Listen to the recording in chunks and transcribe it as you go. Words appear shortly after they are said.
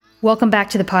Welcome back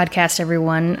to the podcast,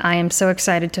 everyone. I am so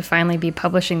excited to finally be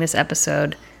publishing this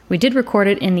episode. We did record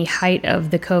it in the height of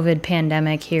the COVID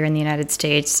pandemic here in the United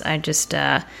States. I just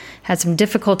had some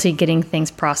difficulty getting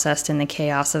things processed in the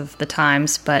chaos of the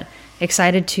times, but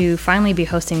excited to finally be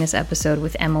hosting this episode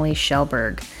with Emily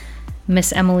Schelberg.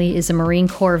 Miss Emily is a Marine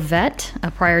Corps vet, a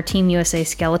prior Team USA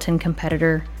skeleton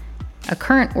competitor, a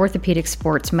current orthopedic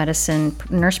sports medicine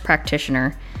nurse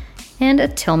practitioner, and a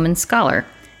Tillman scholar.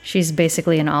 She's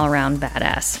basically an all-around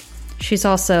badass. She's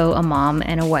also a mom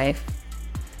and a wife.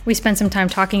 We spent some time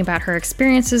talking about her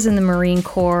experiences in the Marine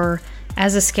Corps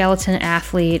as a skeleton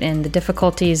athlete and the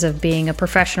difficulties of being a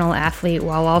professional athlete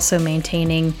while also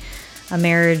maintaining a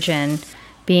marriage and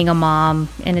being a mom,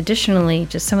 and additionally,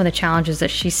 just some of the challenges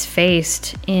that she's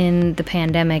faced in the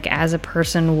pandemic as a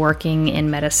person working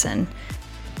in medicine.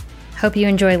 Hope you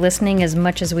enjoy listening as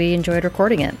much as we enjoyed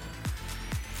recording it.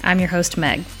 I'm your host,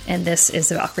 Meg, and this is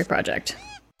The Valkyrie Project.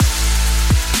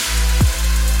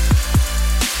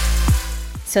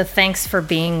 So thanks for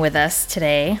being with us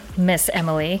today, Miss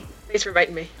Emily. Thanks for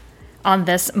inviting me. On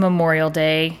this Memorial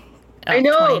Day of I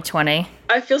know. 2020.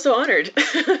 I feel so honored.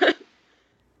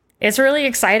 It's really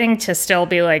exciting to still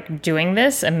be doing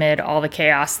this amid all the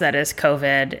chaos that is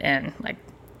COVID, and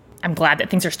I'm glad that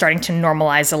things are starting to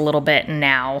normalize a little bit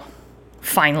now.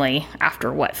 Finally,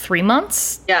 after 3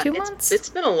 months? Yeah, 2 months? It's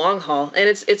been a long haul, and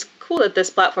it's cool that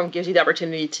this platform gives you the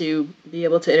opportunity to be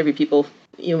able to interview people,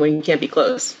 when you can't be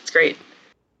close. It's great.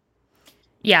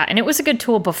 Yeah, and it was a good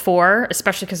tool before,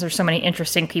 especially because there's so many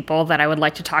interesting people that I would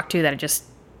like to talk to that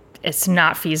it's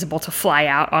not feasible to fly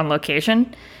out on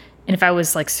location. And if I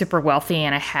was super wealthy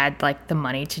and I had the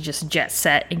money to just jet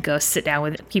set and go sit down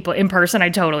with people in person, I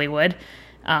totally would.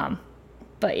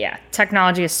 But yeah,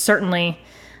 technology is certainly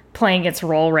playing its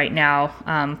role right now,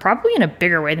 probably in a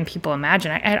bigger way than people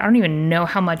imagine. I don't even know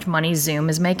how much money Zoom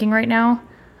is making right now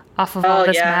off of all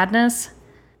this madness.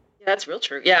 Yeah, that's real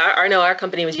true. Yeah, our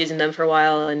company was using them for a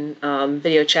while, and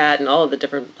video chat and all of the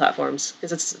different platforms,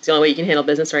 because it's the only way you can handle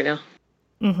business right now.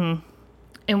 Mm-hmm.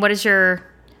 And what is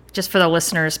just for the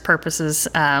listeners' purposes,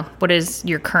 what is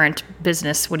your current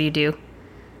business? What do you do?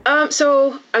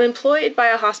 So I'm employed by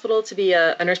a hospital to be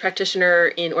a nurse practitioner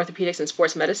in orthopedics and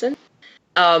sports medicine.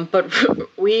 But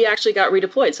we actually got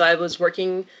redeployed. So I was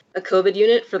working a COVID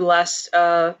unit for the last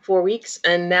 4 weeks.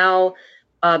 And now,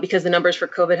 because the numbers for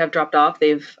COVID have dropped off,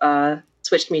 they've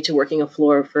switched me to working a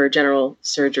floor for general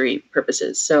surgery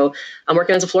purposes. So I'm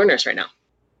working as a floor nurse right now.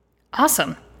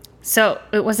 Awesome. So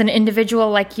it was an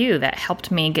individual like you that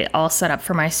helped me get all set up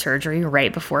for my surgery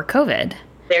right before COVID.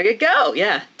 There you go.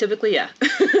 Yeah, typically, yeah.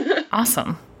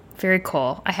 Awesome. Very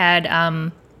cool. I had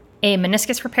a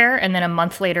meniscus repair, and then a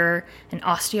month later, an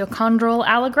osteochondral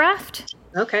allograft.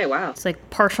 Okay, wow. It's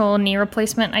partial knee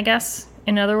replacement, I guess,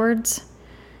 in other words.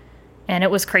 And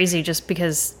it was crazy just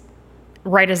because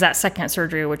right as that second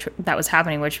surgery, that was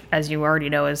happening, which, as you already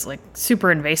know, is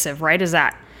super invasive, right as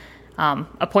that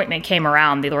appointment came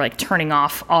around, they were turning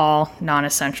off all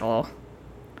non-essential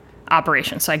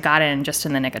operations. So I got in just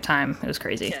in the nick of time. It was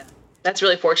crazy. Yeah, that's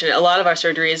really fortunate. A lot of our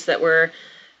surgeries that were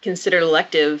considered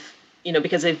elective,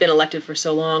 because they've been elective for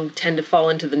so long, tend to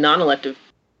fall into the non-elective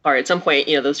part. At some point,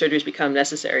 those surgeries become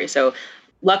necessary. So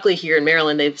luckily here in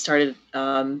Maryland, they've started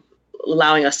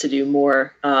allowing us to do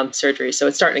more surgery. So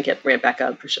it's starting to get ramped back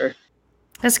up for sure.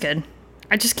 That's good.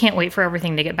 I just can't wait for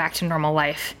everything to get back to normal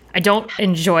life. I don't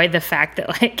enjoy the fact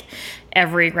that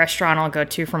every restaurant I'll go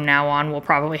to from now on will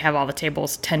probably have all the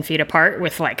tables 10 feet apart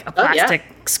with a plastic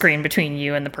screen between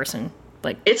you and the person.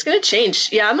 It's going to change.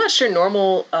 Yeah, I'm not sure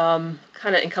normal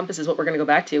kind of encompasses what we're going to go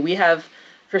back to. We have,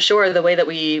 for sure, the way that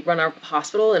we run our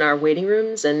hospital and our waiting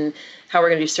rooms and how we're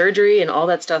going to do surgery and all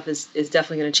that stuff is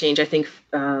definitely going to change, I think,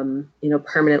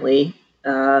 permanently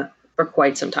for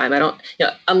quite some time. I don't,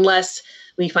 unless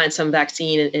we find some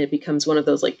vaccine and it becomes one of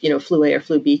those flu A or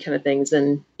flu B kind of things,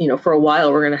 then, for a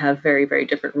while, we're going to have very, very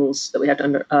different rules that we have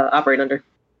to operate under.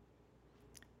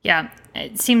 Yeah,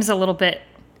 it seems a little bit,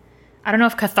 I don't know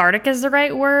if cathartic is the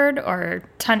right word or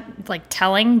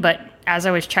telling, but as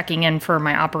I was checking in for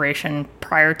my operation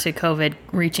prior to COVID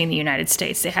reaching the United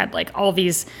States, they had all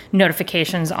these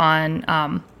notifications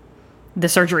on the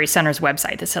surgery center's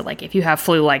website that said if you have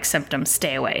flu-like symptoms,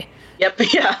 stay away. Yep.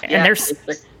 Yeah. And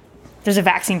there's a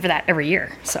vaccine for that every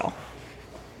year. So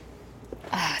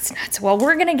it's nuts. Well,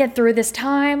 we're going to get through this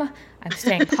time. I'm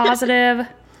staying positive,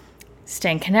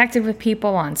 staying connected with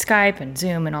people on Skype and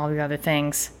Zoom and all the other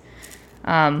things.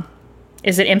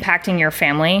 Is it impacting your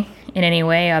family in any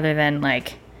way other than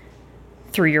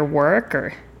through your work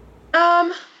or?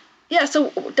 Yeah, so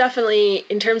definitely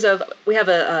in terms of, we have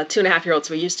a 2.5-year-old,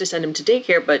 so we used to send him to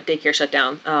daycare, but daycare shut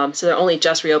down. So they're only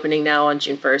just reopening now on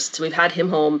June 1st. So we've had him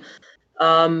home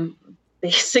um,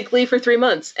 basically for 3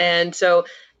 months. And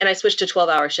I switched to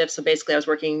 12-hour shifts. So basically I was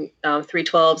working 3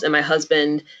 12s, and my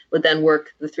husband would then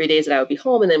work the 3 days that I would be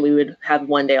home. And then we would have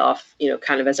one day off,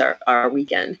 kind of as our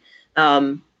weekend.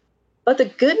 But the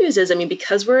good news is, I mean,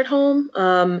 because we're at home,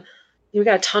 we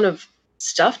got a ton of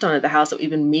stuff done at the house that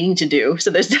we've been meaning to do. So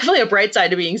there's definitely a bright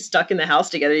side to being stuck in the house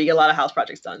together. You get a lot of house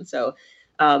projects done. So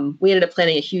we ended up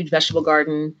planting a huge vegetable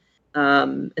garden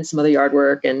and some other yard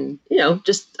work, and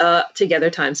just together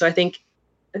time. So I think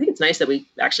it's nice that we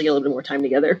actually get a little bit more time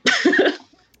together.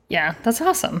 Yeah, that's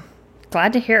awesome.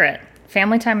 Glad to hear it.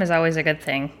 Family time is always a good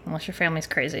thing, unless your family's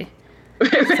crazy.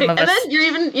 Right. And then you're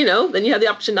even, then you have the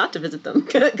option not to visit them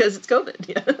because it's COVID.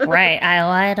 Yeah. Right.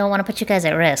 I don't want to put you guys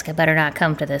at risk. I better not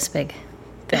come to this big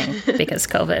thing because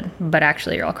COVID, but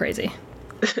actually you're all crazy.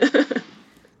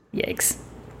 Yikes.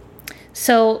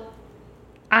 So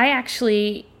I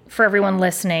actually, for everyone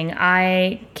listening,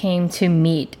 I came to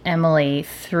meet Emily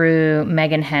through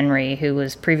Megan Henry, who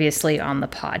was previously on the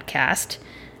podcast.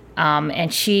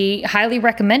 And she highly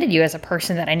recommended you as a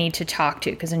person that I need to talk to,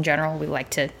 because in general, we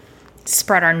like to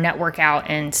spread our network out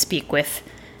and speak with,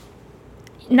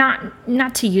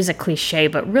 not to use a cliche,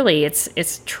 but really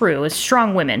it's true. It's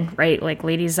strong women, right? Like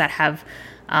ladies that have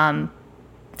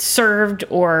served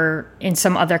or in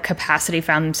some other capacity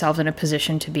found themselves in a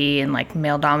position to be in like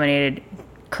male-dominated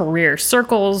career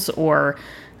circles, or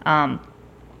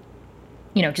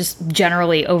just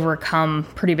generally overcome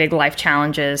pretty big life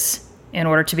challenges in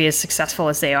order to be as successful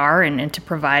as they are, and to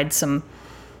provide some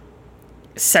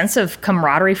sense of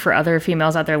camaraderie for other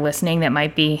females out there listening that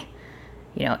might be,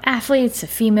 athletes,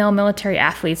 female military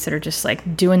athletes that are just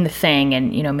like doing the thing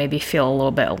and, maybe feel a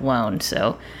little bit alone.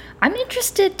 So I'm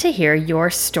interested to hear your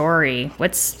story.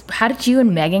 How did you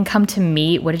and Megan come to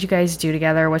meet? What did you guys do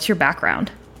together? What's your background?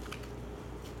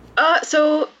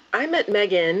 So I met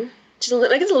Megan. She's a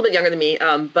little bit younger than me,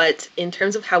 but in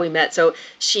terms of how we met, so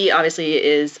she obviously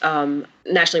is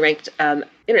nationally ranked,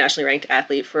 internationally ranked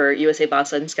athlete for USA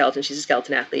bobsled and skeleton. She's a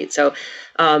skeleton athlete. So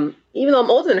even though I'm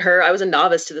older than her, I was a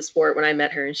novice to the sport when I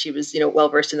met her, and she was, well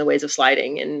versed in the ways of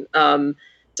sliding. And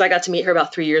so I got to meet her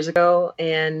about 3 years ago,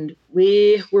 and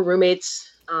we were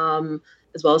roommates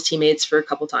as well as teammates for a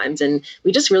couple times, and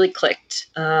we just really clicked.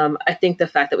 I think the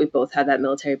fact that we both had that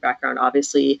military background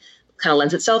obviously kind of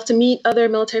lends itself to meet other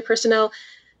military personnel.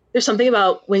 There's something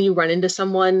about when you run into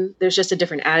someone, there's just a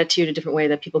different attitude, a different way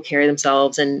that people carry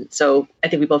themselves. And so I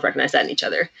think we both recognize that in each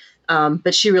other.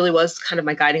 But she really was kind of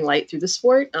my guiding light through the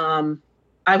sport.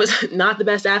 I was not the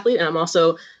best athlete, and I'm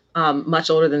also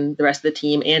much older than the rest of the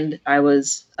team. And I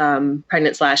was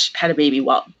pregnant / had a baby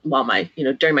while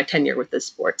during my tenure with this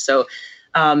sport. So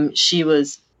she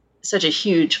was such a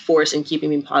huge force in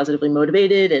keeping me positively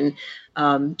motivated and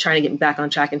trying to get me back on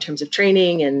track in terms of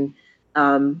training.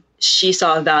 And she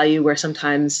saw a value where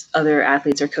sometimes other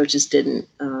athletes or coaches didn't.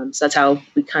 So that's how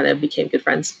we kind of became good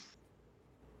friends.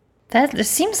 It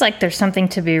seems like there's something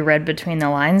to be read between the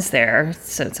lines there.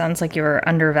 So it sounds like you were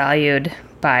undervalued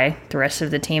by the rest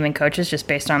of the team and coaches just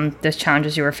based on the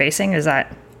challenges you were facing. Is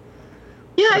that?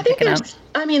 Yeah, I think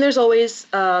there's always,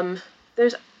 I'm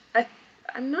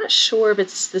not sure if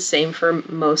it's the same for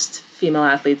most female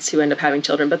athletes who end up having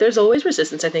children, but there's always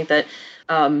resistance. I think that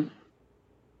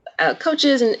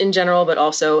coaches in general, but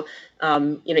also,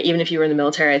 even if you were in the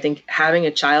military, I think having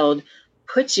a child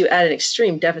puts you at an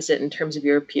extreme deficit in terms of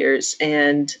your peers.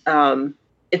 And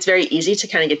it's very easy to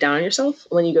kind of get down on yourself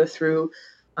when you go through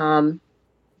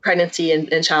pregnancy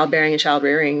and childbearing and child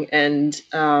rearing. And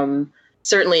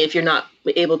certainly if you're not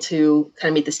able to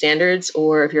kind of meet the standards,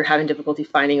 or if you're having difficulty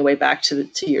finding a way back to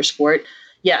your sport,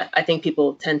 I think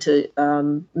people tend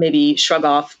to maybe shrug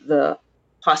off the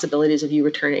possibilities of you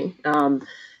returning.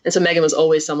 And so Megan was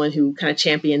always someone who kind of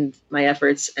championed my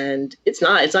efforts, and it's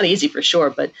not easy for sure,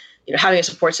 but having a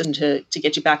support system to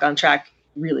get you back on track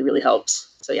really, really helps.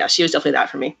 So she was definitely that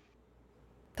for me.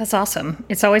 That's awesome.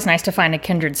 It's always nice to find a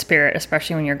kindred spirit,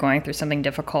 especially when you're going through something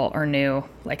difficult or new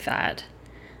like that.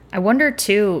 I wonder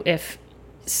too if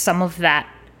some of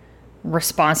that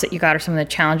response that you got, or some of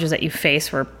the challenges that you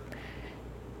face, were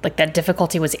like that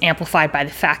difficulty was amplified by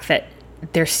the fact that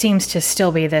there seems to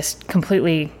still be this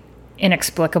completely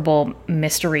inexplicable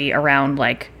mystery around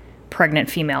like pregnant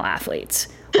female athletes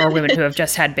or women who have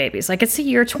just had babies. Like, it's the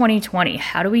year 2020.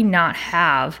 How do we not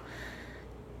have,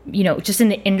 just in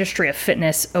the industry of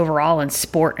fitness overall and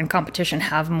sport and competition,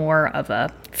 have more of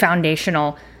a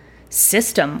foundational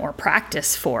system or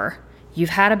practice for, you've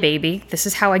had a baby. This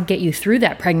is how I get you through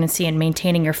that pregnancy and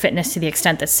maintaining your fitness to the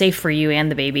extent that's safe for you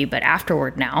and the baby. But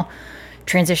afterward now,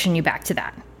 transition you back to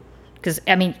that. Because,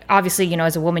 I mean, obviously, you know,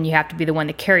 as a woman, you have to be the one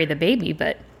to carry the baby.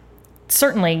 But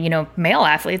certainly, you know, male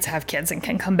athletes have kids and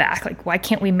can come back. Like, why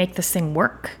can't we make this thing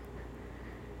work?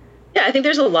 Yeah, I think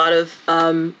there's a lot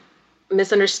of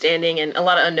misunderstanding and a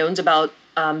lot of unknowns about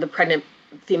the pregnant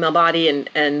female body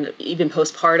and even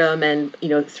postpartum and, you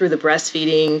know, through the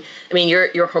breastfeeding. I mean,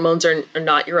 your hormones are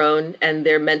not your own, and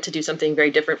they're meant to do something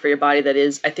very different for your body that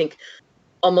is, I think,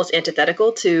 almost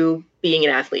antithetical to being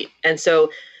an athlete. And so,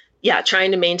 yeah,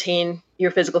 trying to maintain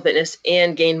your physical fitness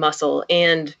and gain muscle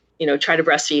and, you know, try to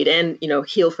breastfeed and, you know,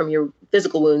 heal from your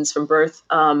physical wounds from birth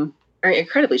are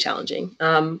incredibly challenging.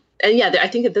 And yeah, I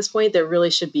think at this point, there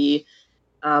really should be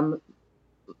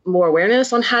more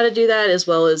awareness on how to do that, as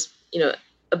well as, you know,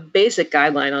 a basic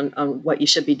guideline on what you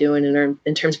should be doing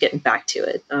in terms of getting back to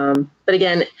it. But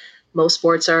again, most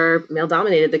sports are male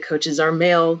dominated. The coaches are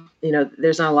male. You know,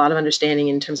 there's not a lot of understanding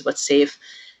in terms of what's safe.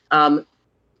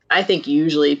 I think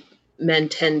usually male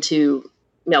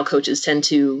coaches tend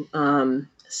to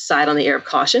side on the air of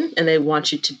caution, and they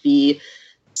want you to be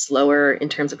slower in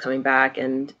terms of coming back.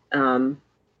 And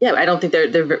yeah, I don't think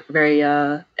they're very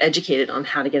educated on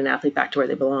how to get an athlete back to where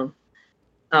they belong.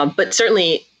 But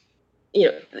certainly, you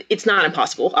know, it's not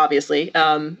impossible, obviously.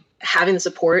 Having the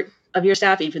support of your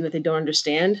staff, even if they don't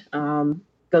understand,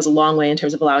 goes a long way in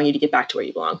terms of allowing you to get back to where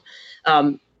you belong.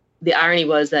 The irony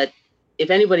was that if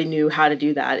anybody knew how to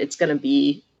do that, it's going to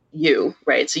be you,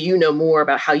 right? So you know more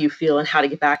about how you feel and how to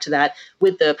get back to that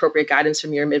with the appropriate guidance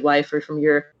from your midwife or from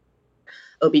your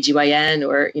OBGYN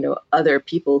or, you know, other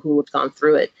people who have gone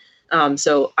through it.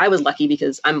 So I was lucky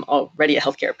because I'm already a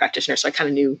healthcare practitioner, so I kind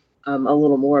of knew a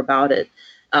little more about it.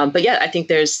 But yeah, I think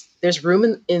there's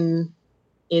room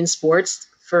in sports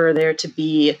for there to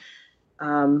be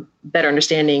better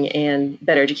understanding and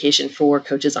better education for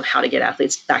coaches on how to get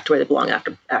athletes back to where they belong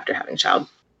after having a child.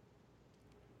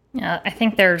 Yeah, I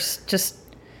think there's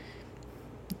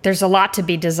a lot to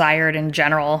be desired in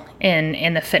general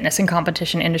in the fitness and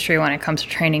competition industry when it comes to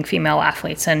training female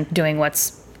athletes and doing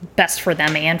what's best for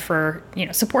them and for, you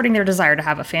know, supporting their desire to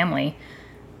have a family.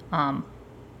 I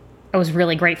was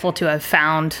really grateful to have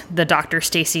found the Dr.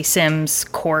 Stacy Sims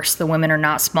course, the Women Are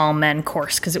Not Small Men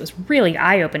course, because it was really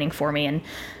eye-opening for me. And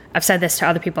I've said this to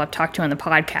other people I've talked to on the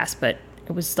podcast, but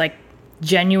it was like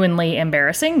genuinely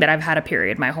embarrassing that I've had a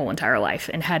period my whole entire life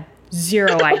and had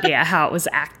zero idea how it was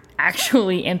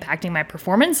actually impacting my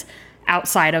performance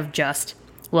outside of just,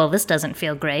 well, this doesn't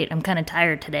feel great. I'm kind of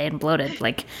tired today and bloated.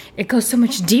 Like, it goes so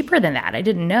much deeper than that. I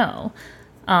didn't know.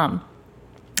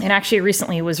 And actually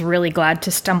recently was really glad to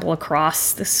stumble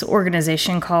across this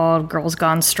organization called Girls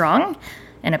Gone Strong.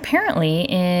 And apparently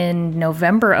in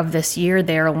November of this year,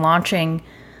 they're launching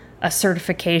a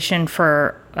certification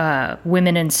for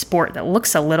women in sport that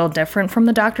looks a little different from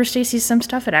the Dr. Stacy Sim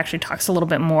stuff. It actually talks a little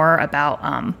bit more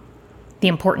about the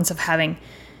importance of having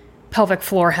pelvic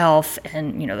floor health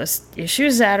and, you know, those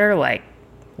issues that are like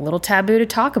a little taboo to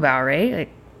talk about, right? Like,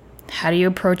 how do you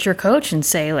approach your coach and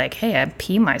say, like, hey, I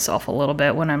pee myself a little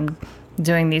bit when I'm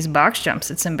doing these box jumps.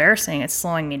 It's embarrassing. It's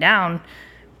slowing me down.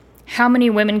 How many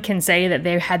women can say that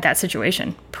they've had that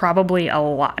situation? Probably a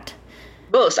lot.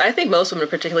 Most. I think most women are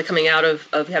particularly coming out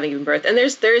of having given birth. And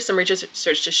there is some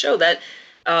research to show that,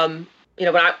 you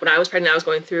know, when I was pregnant, I was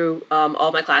going through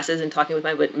all my classes and talking with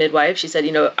my midwife. She said,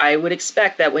 you know, I would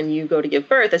expect that when you go to give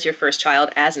birth as your first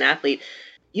child as an athlete,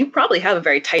 you probably have a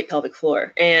very tight pelvic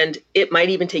floor, and it might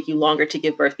even take you longer to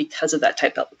give birth because of that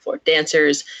tight pelvic floor.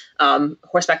 Dancers,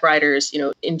 horseback riders, you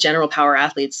know, in general, power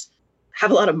athletes have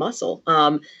a lot of muscle.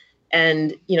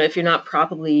 And, you know, if you're not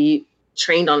properly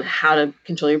trained on how to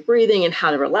control your breathing and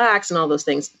how to relax and all those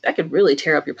things, that could really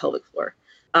tear up your pelvic floor.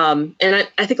 And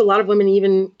I think a lot of women,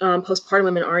 even postpartum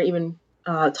women, aren't even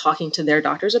talking to their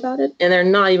doctors about it. And they're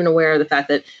not even aware of the fact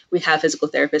that we have physical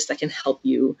therapists that can help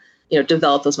you, you know,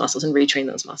 develop those muscles and retrain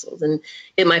those muscles. And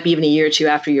it might be even a year or two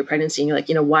after your pregnancy, and you're like,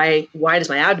 you know, why does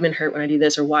my abdomen hurt when I do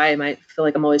this? Or why am I feel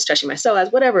like I'm always stretching my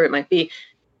psoas, whatever it might be,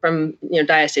 from, you know,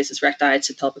 diastasis recti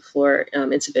to pelvic floor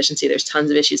insufficiency. There's tons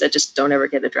of issues that just don't ever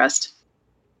get addressed.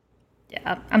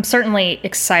 Yeah, I'm certainly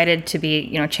excited to be,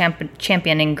 you know,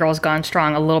 championing Girls Gone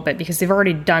Strong a little bit, because they've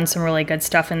already done some really good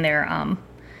stuff in their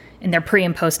pre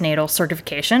and postnatal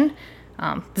certification.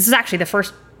 This is actually the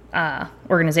first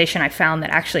organization I found that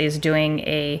actually is doing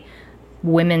a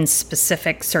women's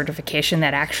specific certification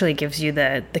that actually gives you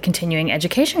the continuing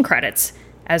education credits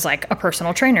as like a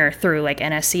personal trainer through like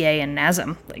NSCA and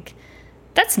NASM. Like,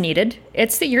 that's needed.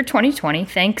 It's the year 2020.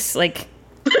 Thanks. Like,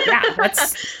 yeah,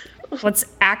 let's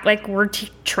act like we're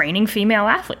training female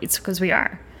athletes, because we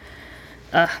are.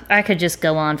 I could just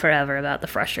go on forever about the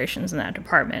frustrations in that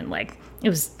department. Like it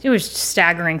was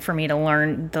staggering for me to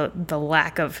learn the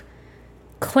lack of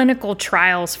clinical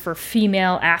trials for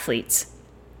female athletes.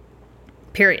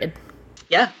 Period.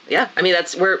 Yeah. I mean,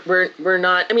 we're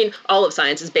not. I mean, all of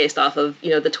science is based off of the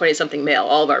 20-something male.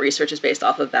 All of our research is based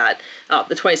off of that.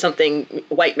 The 20-something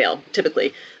white male,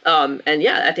 typically. And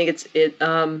yeah, I think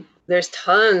there's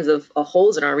tons of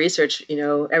holes in our research.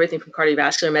 Everything from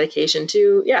cardiovascular medication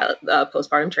to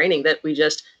postpartum training that we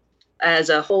just, as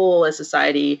a whole, as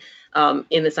society,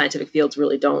 in the scientific fields,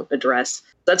 really don't address.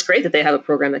 That's great that they have a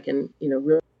program that can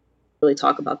really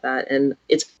talk about that. And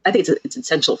I think it's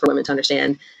essential for women to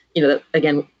understand. That,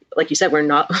 again, like you said, we're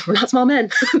not small men.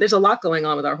 There's a lot going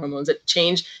on with our hormones that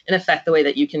change and affect the way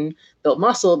that you can build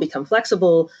muscle, become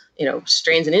flexible,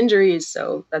 strains and injuries.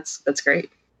 So that's great.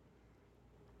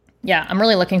 Yeah, I'm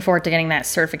really looking forward to getting that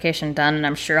certification done, and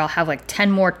I'm sure I'll have like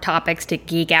 10 more topics to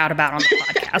geek out about on the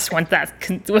podcast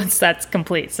once that's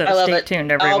complete. So stay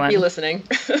tuned, everyone. I'll be listening.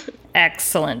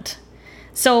 Excellent.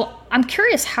 So I'm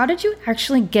curious, how did you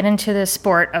actually get into the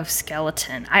sport of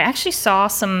skeleton? I actually saw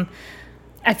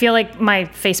I feel like my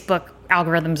Facebook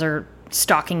algorithms are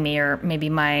stalking me, or maybe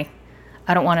I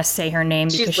don't want to say her name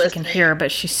because she can hear,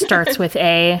 but she starts with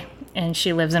A, and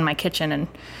she lives in my kitchen, and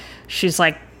she's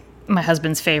like my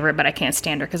husband's favorite, but I can't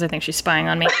stand her because I think she's spying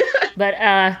on me. But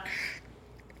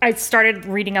I started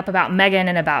reading up about Megan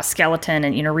and about skeleton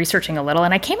and, researching a little,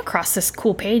 and I came across this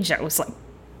cool page that was like,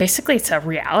 basically it's a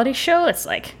reality show. It's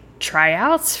like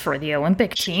tryouts for the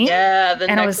Olympic team. Yeah, the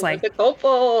next Olympic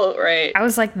hopeful, right. I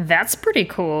was like, that's pretty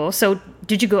cool. So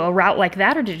did you go a route like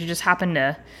that, or did you just happen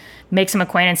to make some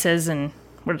acquaintances, and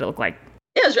what did it look like?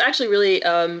 Yeah, it was actually really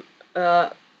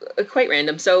quite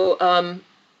random. So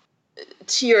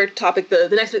to your topic, the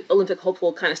next Olympic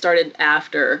hopeful kind of started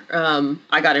after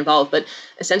I got involved, but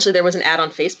essentially there was an ad on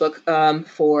Facebook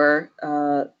for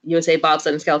USA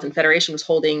Bobsled and Skeleton Federation was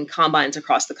holding combines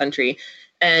across the country.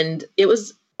 And it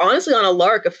was honestly on a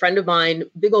lark. A friend of mine,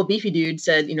 big old beefy dude,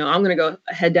 said, I'm going to go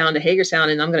head down to Hagerstown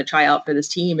and I'm going to try out for this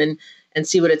team and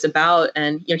see what it's about.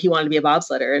 And, he wanted to be a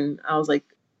bobsledder. And I was like,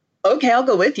 okay, I'll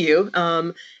go with you.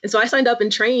 And so I signed up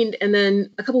and trained. And then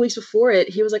a couple weeks before it,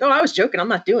 he was like, oh, I was joking. I'm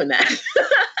not doing that.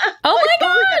 Oh my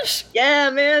gosh. Yeah,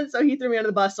 man. So he threw me under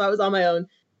the bus. So I was on my own.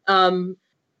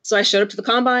 So I showed up to the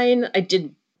combine. I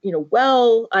did,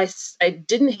 well. I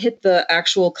didn't hit the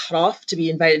actual cutoff to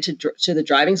be invited to the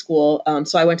driving school.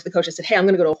 So I went to the coach and said, hey, I'm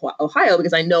going to go to Ohio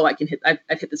because I know I can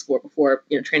I've hit the score before,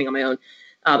 training on my own.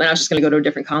 And I was just going to go to a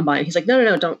different combine. He's like,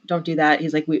 no, don't do that.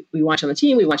 He's like, we want you on the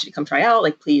team. We want you to come try out.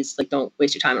 Like, please, like, don't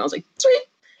waste your time. And I was like,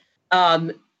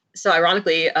 sweet. So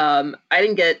ironically,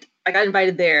 I got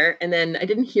invited there, and then I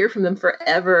didn't hear from them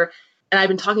forever. And I've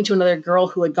been talking to another girl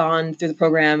who had gone through the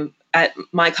program at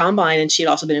my combine, and she had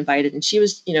also been invited, and she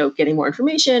was, getting more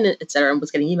information, et cetera, and was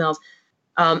getting emails.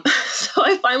 So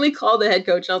I finally called the head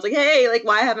coach, and I was like, hey, like,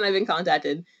 why haven't I been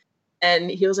contacted? And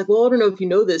he was like, well, I don't know if you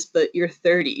know this, but you're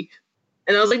 30.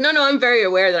 And I was like, no, I'm very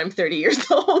aware that I'm 30 years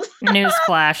old.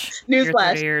 Newsflash. Newsflash. You're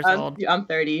 30 years old. I'm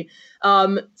 30.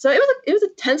 So it was a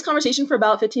tense conversation for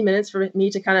about 15 minutes for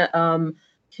me to kind of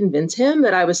convince him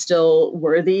that I was still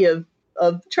worthy of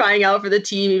trying out for the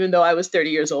team, even though I was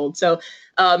 30 years old. So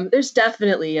there's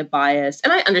definitely a bias.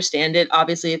 And I understand it.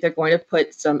 Obviously, if they're going to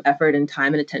put some effort and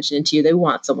time and attention into you, they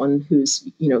want someone who's,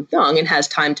 young and has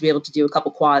time to be able to do a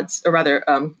couple quads, or rather,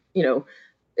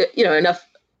 enough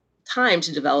time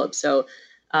to develop. So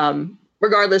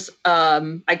regardless,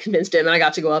 I convinced him, and I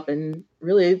got to go up and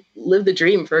really live the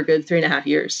dream for a good 3.5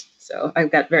 years. So I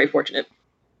got very fortunate.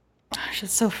 Gosh,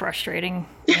 it's so frustrating,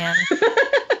 man.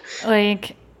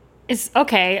 Like, it's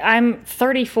okay. I'm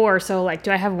 34, so like,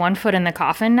 do I have one foot in the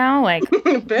coffin now? Like,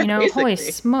 holy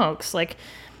smokes! Like,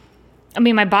 I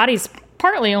mean, my body's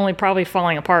partly only probably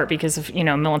falling apart because of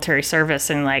military service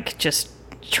and like just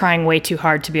trying way too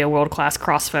hard to be a world-class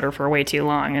CrossFitter for way too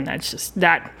long, and that's just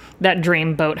that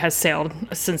dream boat has sailed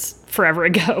since forever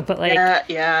ago. But like,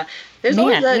 yeah. There's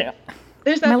always that.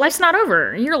 My life's not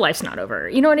over. Your life's not over.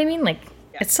 You know what I mean? Like,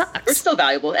 it sucks. We're still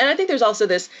valuable, and I think there's also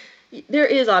this. There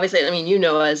is obviously, I mean,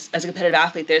 as a competitive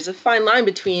athlete, there's a fine line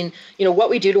between, what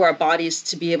we do to our bodies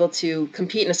to be able to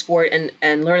compete in a sport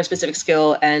and learn a specific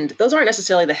skill. And those aren't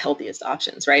necessarily the healthiest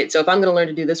options, right? So if I'm going to learn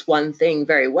to do this one thing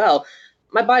very well,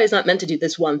 my body is not meant to do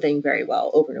this one thing very well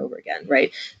over and over again,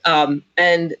 right?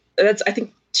 And that's, I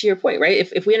think, to your point, right?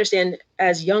 If we understand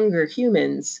as younger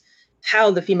humans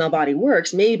how the female body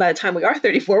works, maybe by the time we are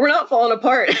 34, we're not falling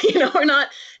apart. We're not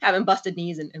having busted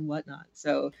knees and whatnot.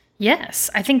 So yes,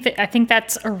 I think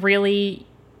that's a really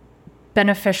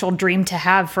beneficial dream to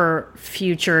have for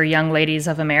future young ladies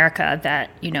of America, that,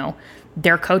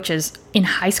 their coaches in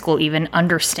high school even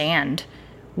understand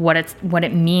what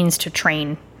it means to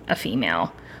train a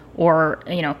female, or,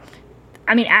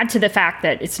 add to the fact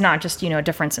that it's not just, a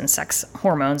difference in sex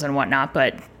hormones and whatnot,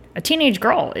 but a teenage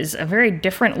girl is a very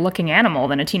different looking animal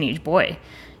than a teenage boy,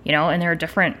 and there are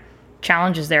different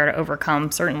challenges there to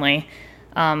overcome, certainly.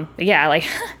 But yeah, like,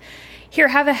 here,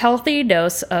 have a healthy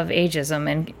dose of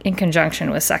ageism in conjunction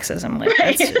with sexism. Like,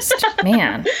 that's just,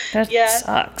 man, that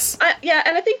sucks.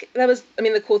 And I think that was,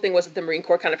 the cool thing was that the Marine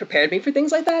Corps kind of prepared me for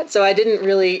things like that. So I didn't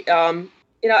really,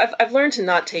 I've learned to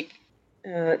not take,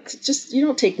 you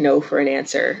don't take no for an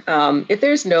answer. If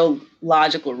there's no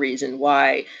logical reason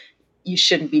why you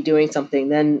shouldn't be doing something,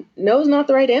 then no is not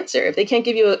the right answer. If they can't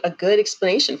give you a good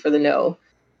explanation for the no,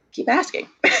 keep asking.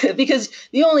 Because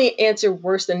the only answer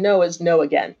worse than no is no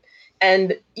again.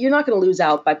 And you're not going to lose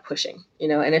out by pushing,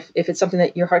 and if it's something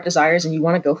that your heart desires and you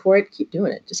want to go for it, keep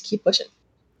doing it. Just keep pushing.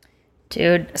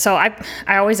 Dude, so I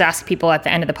always ask people at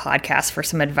the end of the podcast for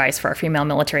some advice for our female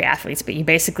military athletes, but you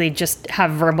basically just have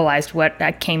verbalized what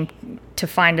I came to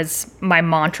find as my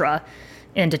mantra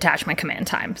in detachment command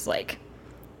times. Like,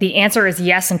 the answer is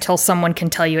yes until someone can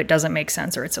tell you it doesn't make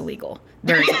sense or it's illegal.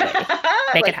 There is a way.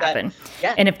 Make it happen.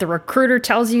 Yeah. And if the recruiter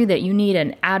tells you that you need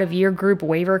an out-of-year group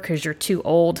waiver because you're too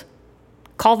old,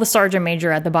 call the sergeant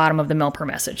major at the bottom of the MILPER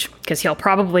message, because he'll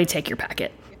probably take your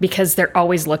packet, because they're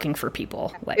always looking for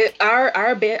people. Like,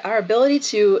 our ability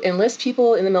to enlist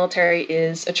people in the military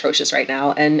is atrocious right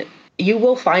now, and you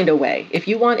will find a way. If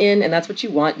you want in and that's what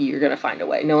you want, you're going to find a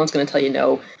way. No one's going to tell you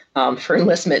no for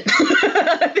enlistment.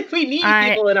 I think we need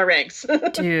people in our ranks.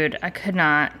 Dude, I could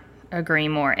not agree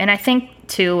more. And I think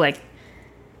too, like,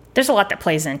 there's a lot that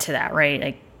plays into that, right?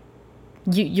 Like,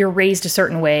 you're raised a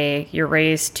certain way. You're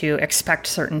raised to expect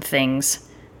certain things.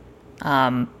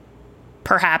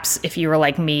 Perhaps if you were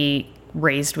like me,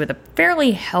 raised with a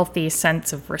fairly healthy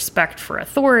sense of respect for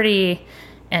authority,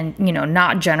 and,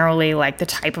 not generally like the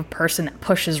type of person that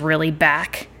pushes really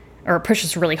back or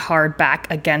pushes really hard back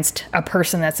against a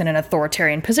person that's in an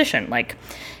authoritarian position. Like,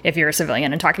 if you're a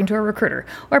civilian and talking to a recruiter,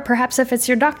 or perhaps if it's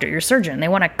your doctor, your surgeon, they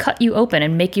want to cut you open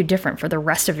and make you different for the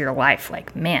rest of your life.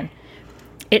 Like, man,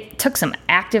 it took some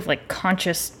active, like,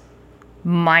 conscious,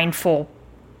 mindful,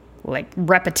 like,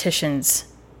 repetitions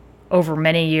over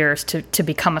many years to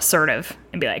become assertive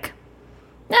and be like,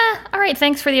 all right,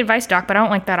 thanks for the advice, doc, but I don't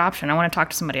like that option. I want to talk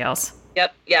to somebody else.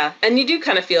 Yep. Yeah. And you do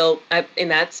kind of feel in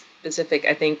that specific,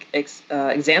 I think,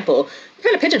 example, you're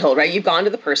kind of pigeonholed, right? You've gone to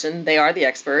the person, they are the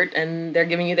expert, and they're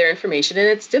giving you their information. And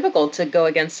it's difficult to go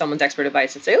against someone's expert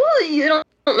advice and say, well, you don't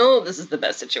know if this is the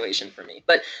best situation for me.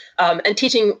 But and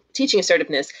teaching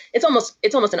assertiveness, it's almost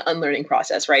an unlearning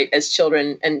process, right? As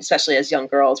children, and especially as young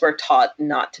girls, we're taught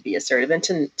not to be assertive and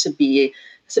to be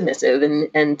submissive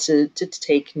and to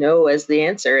take no as the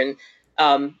answer. And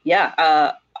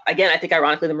again, I think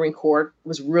ironically, the Marine Corps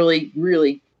was really,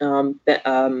 really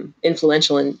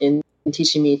influential in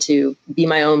teaching me to be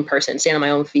my own person, stand on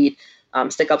my own feet,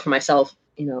 stick up for myself,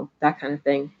 that kind of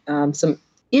thing.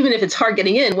 Even if it's hard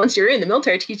getting in, once you're in, the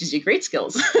military teaches you great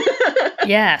skills.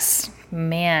 Yes,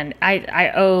 man.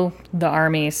 I owe the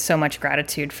Army so much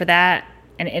gratitude for that.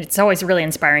 And it's always really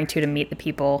inspiring, too, to meet the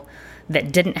people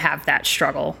that didn't have that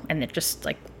struggle, and that just,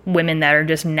 like, women that are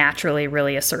just naturally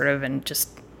really assertive and just,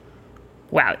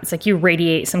 wow. It's like you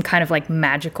radiate some kind of, like,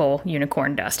 magical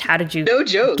unicorn dust. How did you... No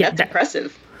joke. That's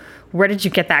impressive. Where did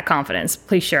you get that confidence?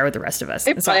 Please share with the rest of us.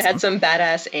 I probably had some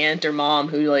badass aunt or mom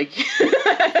who, like,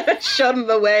 shoved them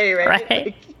away, right?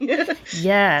 Right. Like,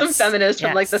 yes. Some feminist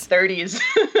from, like, the 30s.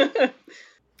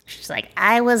 She's like,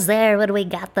 I was there when we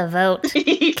got the vote.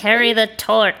 Carry the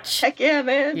torch. Heck yeah,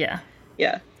 man. Yeah.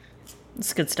 Yeah.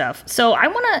 It's good stuff. So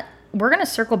we're going to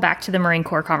circle back to the Marine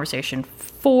Corps conversation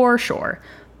for sure.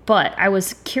 But I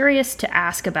was curious to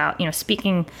ask about,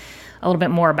 speaking a little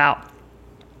bit more about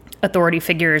authority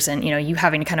figures and, you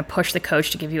having to kind of push the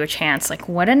coach to give you a chance. Like,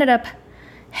 what ended up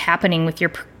happening with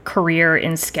your career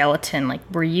in skeleton? Like,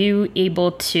 were you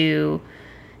able to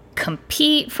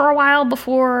compete for a while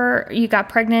before you got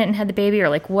pregnant and had the baby? Or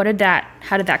like, how did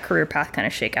that career path kind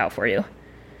of shake out for you?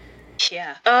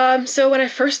 Yeah. So when I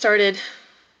first started,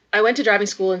 I went to driving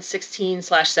school in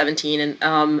 16/17. And,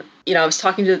 I was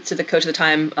talking to the coach at the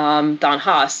time, Don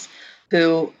Haas,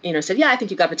 who, said, yeah, I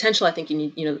think you've got potential. I think you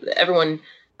need, everyone,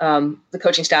 the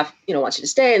coaching staff, wants you to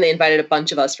stay. And they invited a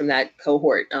bunch of us from that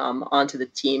cohort onto the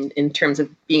team in terms of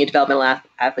being a developmental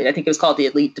athlete. I think it was called the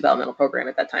Elite Developmental Program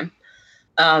at that time.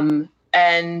 And,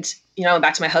 I went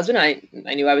back to my husband. I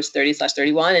knew I was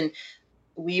 30/31. And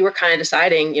we were kind of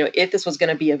deciding, if this was going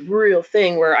to be a real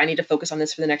thing where I need to focus on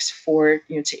this for the next 4,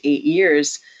 to 8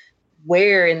 years,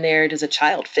 where in there does a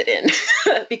child fit in?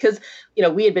 Because,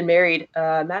 we had been married,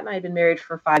 Matt and I had been married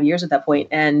for 5 years at that point,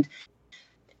 and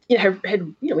we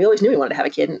always knew we wanted to have a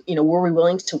kid, and were we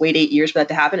willing to wait 8 years for that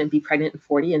to happen and be pregnant at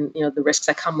 40, and the risks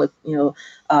that come with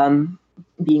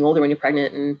being older when you're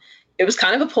pregnant, and it was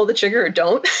kind of a pull the trigger or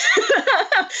don't.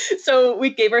 So we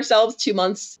gave ourselves 2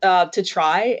 months to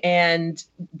try, and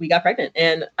we got pregnant.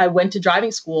 And I went to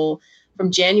driving school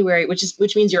from January,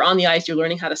 which means you're on the ice, you're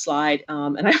learning how to slide.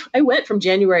 And I went from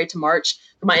January to March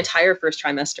for my entire first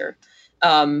trimester.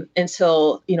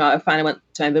 Until, I finally went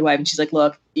to my midwife, and she's like,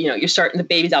 look, you're starting, the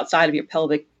baby's outside of your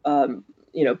pelvic,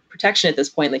 protection at this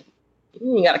point. Like,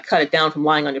 you got to cut it down from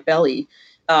lying on your belly.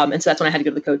 And so that's when I had to go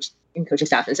to the coach and coaching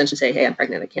staff and essentially say, hey, I'm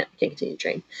pregnant. I can't continue to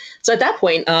train. So at that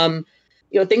point,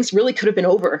 things really could have been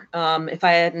over if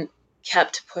I hadn't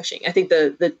kept pushing. I think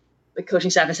the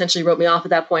coaching staff essentially wrote me off at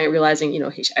that point, realizing,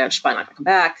 hey, I should probably not come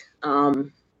back.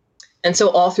 And so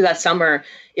all through that summer,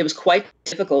 it was quite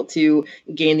difficult to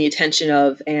gain the attention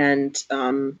of and,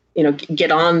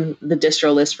 get on the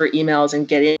distro list for emails and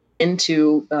get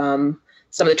into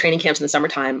some of the training camps in the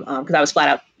summertime, because I was flat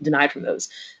out denied from those.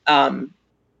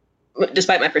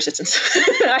 Despite my persistence,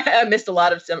 I missed a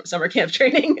lot of summer camp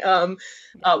training,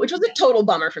 which was a total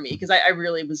bummer for me, because I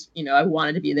really was, I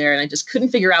wanted to be there, and I just couldn't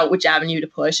figure out which avenue to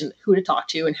push and who to talk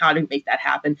to and how to make that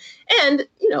happen. And,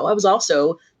 I was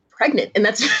also pregnant, and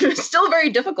that's still very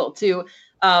difficult to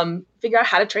figure out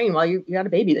how to train while you got a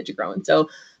baby that you're growing. So,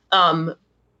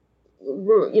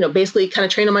 basically kind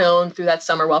of trained on my own through that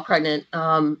summer while pregnant,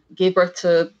 gave birth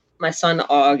to my son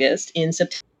August in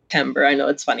September. I know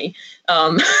it's funny.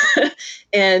 And,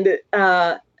 it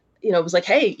was like,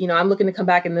 hey, I'm looking to come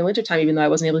back in the wintertime, even though I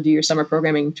wasn't able to do your summer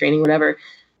programming, training, whatever.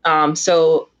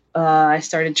 So I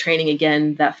started training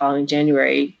again that following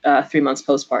January, 3 months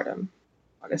postpartum.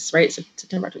 August, right?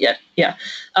 September. Yeah.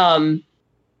 And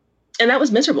that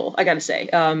was miserable, I got to say.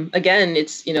 Again,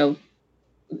 it's,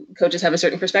 coaches have a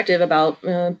certain perspective about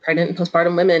pregnant and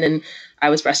postpartum women, and I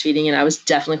was breastfeeding, and I was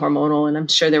definitely hormonal, and I'm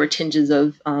sure there were tinges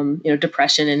of,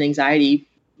 depression and anxiety,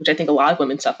 which I think a lot of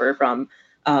women suffer from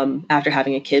after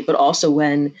having a kid. But also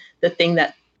when the thing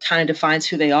that kind of defines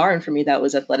who they are, and for me that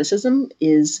was athleticism,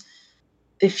 is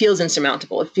it feels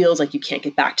insurmountable. It feels like you can't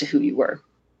get back to who you were.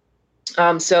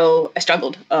 So I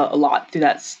struggled a lot through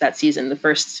that season, the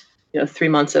first 3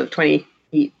 months of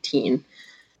 2018.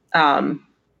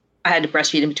 I had to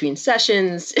breastfeed in between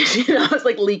sessions. I was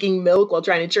like leaking milk while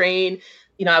trying to train.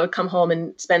 I would come home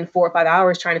and spend 4 or 5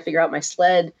 hours trying to figure out my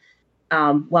sled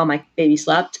while my baby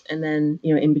slept. And then,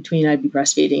 in between I'd be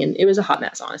breastfeeding, and it was a hot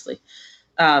mess, honestly.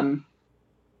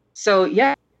 So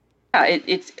yeah,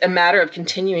 it's a matter of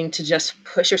continuing to just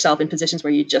push yourself in positions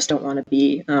where you just don't want to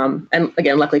be. And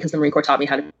again, luckily, because the Marine Corps taught me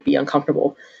how to be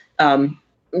uncomfortable.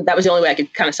 That was the only way I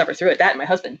could kind of suffer through it. That and my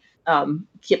husband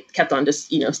kept on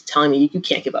just, telling me, you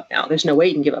can't give up now. There's no way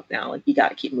you can give up now. Like, you got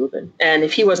to keep moving. And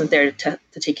if he wasn't there to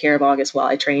take care of August while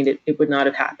I trained, it would not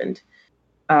have happened.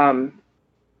 So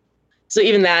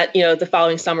even that, the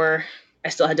following summer, I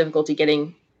still had difficulty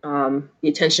getting the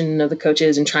attention of the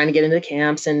coaches and trying to get into the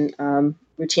camps, and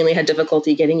routinely had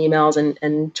difficulty getting emails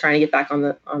and trying to get back on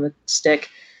the stick.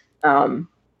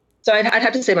 So I'd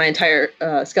have to say my entire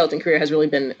skeleton career has really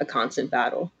been a constant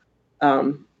battle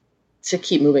to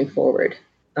keep moving forward,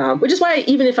 which is why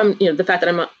even if I'm, the fact that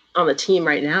I'm on the team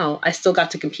right now, I still got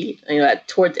to compete. At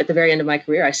the very end of my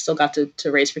career, I still got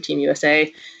to race for Team USA,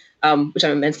 which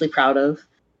I'm immensely proud of.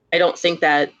 I don't think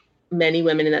that many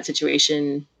women in that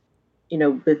situation,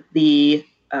 with the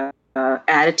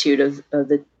attitude of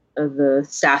the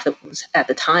staff that was at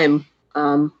the time,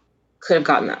 could have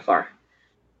gotten that far.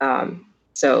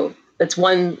 So that's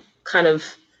one kind of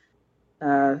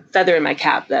feather in my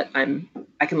cap that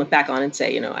I can look back on and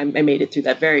say, I made it through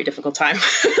that very difficult time.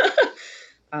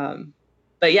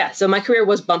 But yeah, so my career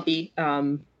was bumpy.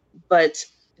 But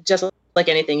just like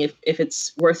anything, if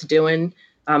it's worth doing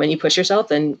and you push yourself,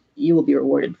 then you will be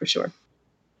rewarded for sure.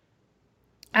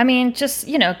 I mean, just,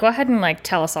 go ahead and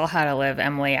tell us all how to live,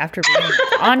 Emily, after being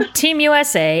on Team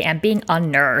USA and being a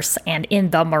nurse and in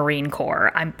the Marine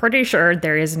Corps. I'm pretty sure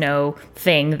there is no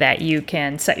thing that you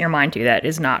can set your mind to that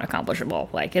is not accomplishable.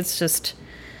 It's just,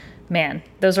 man,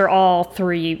 those are all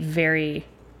three very,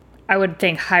 I would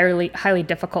think, highly, highly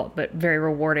difficult, but very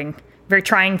rewarding, very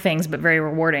trying things, but very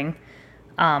rewarding.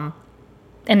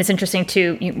 And it's interesting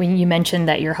too, when you mentioned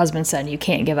that your husband said you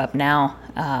can't give up now.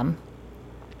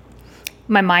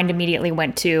 My mind immediately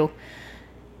went to,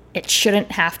 it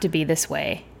shouldn't have to be this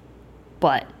way,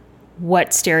 but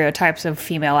what stereotypes of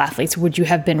female athletes would you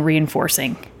have been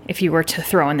reinforcing if you were to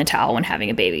throw in the towel when having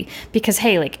a baby. Because,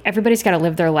 hey, like, everybody's got to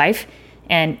live their life.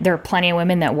 And there are plenty of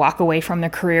women that walk away from their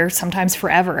career, sometimes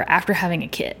forever, after having a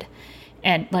kid.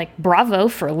 And, like, bravo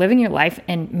for living your life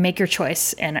and make your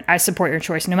choice. And I support your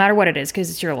choice no matter what it is, because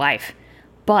it's your life.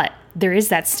 But there is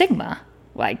that stigma.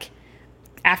 Like,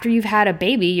 after you've had a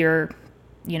baby, you're,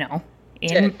 you know,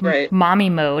 in mommy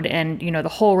mode. And, you know, the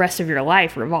whole rest of your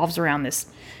life revolves around this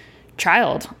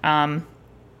child. And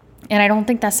I don't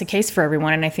think that's the case for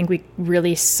everyone. And I think we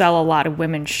really sell a lot of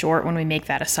women short when we make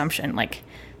that assumption. Like,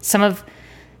 some of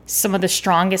the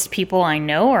strongest people I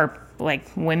know are like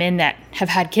women that have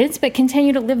had kids but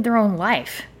continue to live their own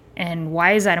life. And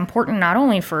why is that important? Not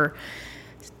only for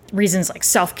reasons like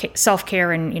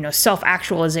self-care and, you know,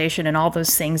 self-actualization and all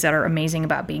those things that are amazing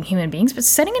about being human beings, but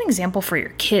setting an example for your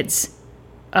kids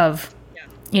of,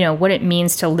 you know, what it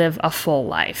means to live a full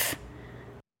life.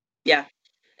 Yeah.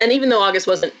 And even though August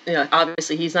wasn't, you know,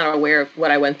 obviously he's not aware of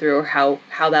what I went through or how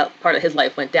that part of his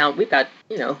life went down. We've got,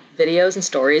 you know, videos and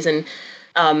stories. And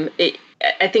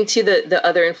I think, too, the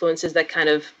other influences that kind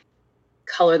of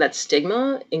color that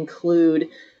stigma include,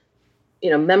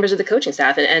 you know, members of the coaching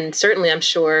staff. And certainly I'm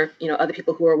sure, you know, other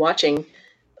people who are watching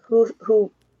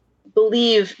who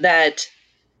believe that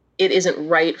it isn't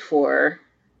right for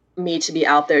me to be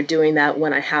out there doing that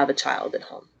when I have a child at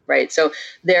home. Right. So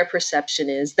their perception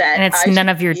is that. And it's none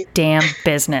of your damn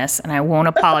business. And I won't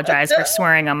apologize for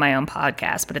swearing on my own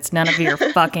podcast, but it's none of your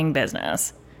fucking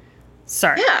business.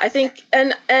 Sorry. Yeah, I think.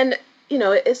 And you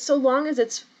know, it's so long as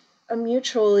it's a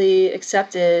mutually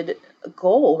accepted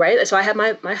goal. Right. So I have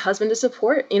my husband to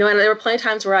support, you know, and there were plenty of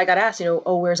times where I got asked, you know,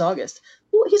 oh, where's August?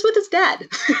 Well, he's with his dad.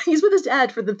 He's with his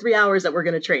dad for the 3 hours that we're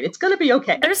going to train. It's going to be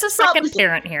okay. There's a second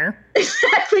parent here.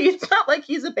 Exactly. It's not like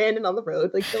he's abandoned on the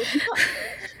road. Like, he'll be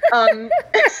fine.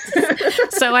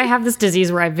 So I have this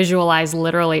disease where I visualize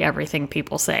literally everything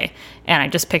people say. And I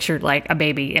just pictured like a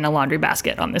baby in a laundry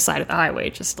basket on the side of the highway.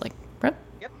 Just like,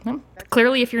 well,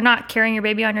 clearly if you're not carrying your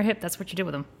baby on your hip, that's what you do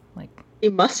with them. Like,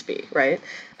 it must be, right?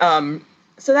 So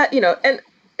that, you know, and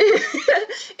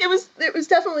it was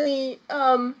definitely,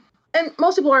 and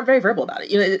most people aren't very verbal about it.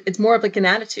 You know, it's more of like an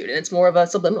attitude, and it's more of a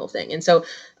subliminal thing. And so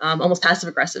almost passive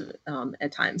aggressive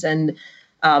at times. And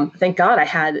thank God I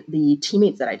had the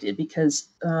teammates that I did, because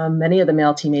many of the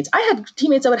male teammates, I had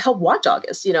teammates that would help watch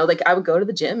August. You know, like I would go to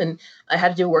the gym and I had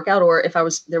to do a workout, or if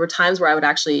there were times where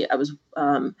I was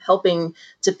helping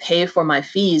to pay for my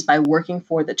fees by working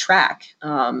for the track,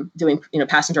 doing, you know,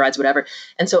 passenger rides, whatever.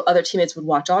 And so other teammates would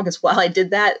watch August while I did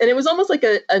that. And it was almost like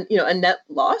a net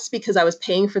loss, because I was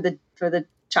paying for the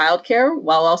childcare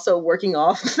while also working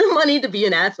off the money to be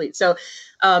an athlete. So,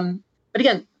 but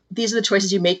again, these are the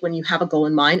choices you make when you have a goal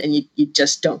in mind, and you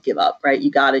just don't give up, right?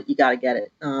 You gotta get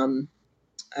it. And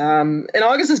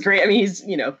August is great. I mean, he's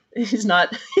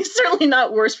certainly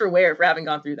not worse for wear for having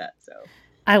gone through that. So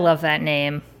I love that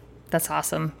name. That's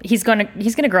awesome. He's gonna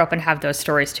grow up and have those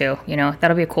stories too. You know,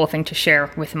 that'll be a cool thing to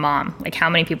share with mom. Like, how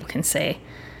many people can say,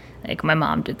 like, my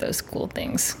mom did those cool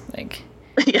things? Like,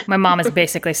 yeah. My mom is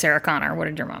basically Sarah Connor. What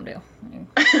did your mom do?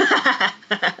 I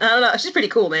don't know. She's pretty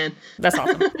cool, man. That's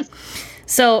awesome.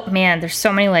 So, man, there's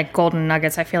so many like golden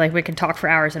nuggets. I feel like we could talk for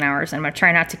hours and hours, and I'm going to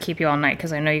try not to keep you all night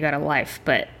because I know you got a life.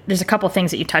 But there's a couple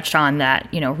things that you touched on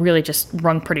that, you know, really just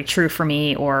rung pretty true for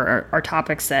me, or are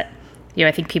topics that, you know,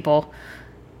 I think people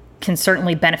can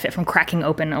certainly benefit from cracking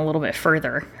open a little bit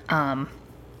further.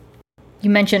 You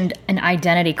mentioned an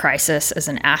identity crisis as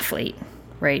an athlete,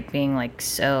 right? Being like,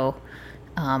 so,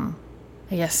 I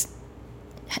guess,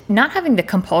 not having the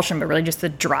compulsion, but really just the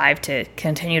drive to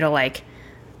continue to like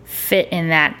fit in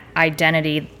that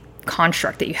identity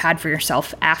construct that you had for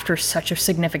yourself after such a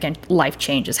significant life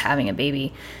change as having a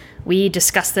baby. We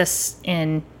discussed this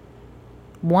in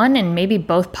one and maybe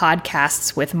both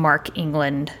podcasts with Mark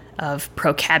England of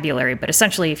Procabulary, but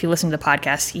essentially if you listen to the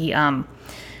podcast, he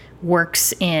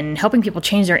works in helping people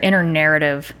change their inner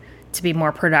narrative to be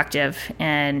more productive.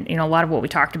 And, you know, a lot of what we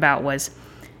talked about was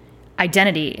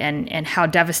identity and how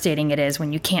devastating it is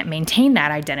when you can't maintain that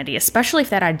identity, especially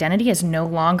if that identity is no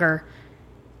longer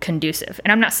conducive.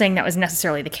 And I'm not saying that was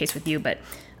necessarily the case with you, but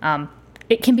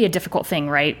it can be a difficult thing,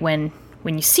 right? When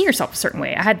you see yourself a certain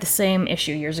way. I had the same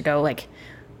issue years ago, like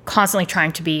constantly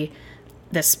trying to be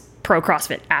this pro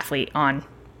CrossFit athlete on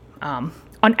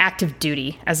active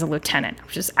duty as a lieutenant,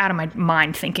 which is out of my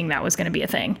mind thinking that was going to be a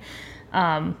thing.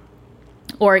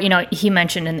 Or, you know, he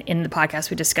mentioned in the podcast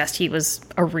we discussed, he was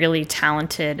a really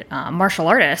talented martial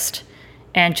artist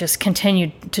and just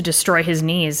continued to destroy his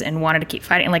knees and wanted to keep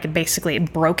fighting. Like,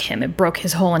 it broke him. It broke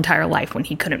his whole entire life when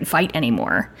he couldn't fight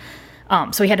anymore.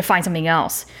 So he had to find something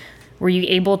else. Were you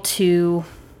able to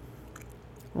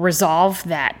resolve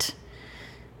that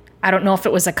I don't know if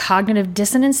it was a cognitive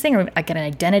dissonance thing or like an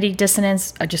identity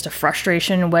dissonance, or just a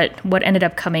frustration. What ended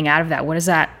up coming out of that? What does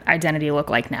that identity look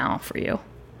like now for you?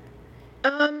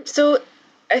 So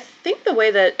I think the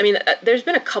way that, I mean, there's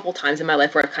been a couple times in my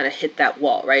life where I've kind of hit that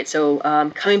wall, right? So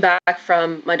coming back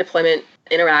from my deployment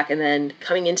in Iraq and then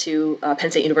coming into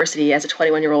Penn State University as a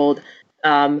 21-year-old,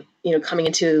 coming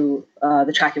into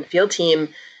the track and field team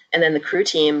and then the crew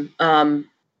team,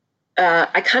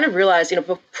 I kind of realized,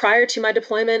 prior to my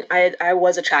deployment, I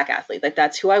was a track athlete. Like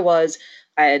that's who I was.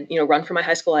 I had, run for my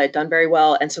high school. I had done very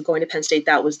well. And so going to Penn State,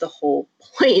 that was the whole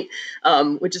point,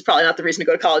 which is probably not the reason to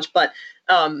go to college. But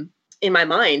in my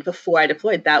mind, before I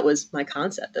deployed, that was my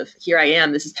concept of here I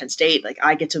am. This is Penn State. Like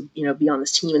I get to, be on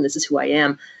this team and this is who I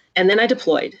am. And then I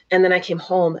deployed and then I came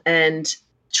home and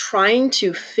trying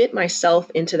to fit myself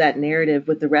into that narrative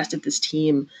with the rest of this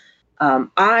team.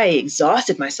 I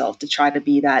exhausted myself to try to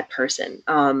be that person.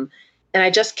 And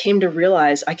I just came to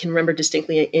realize, I can remember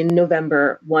distinctly in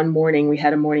November, one morning, we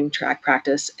had a morning track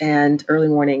practice and early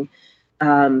morning.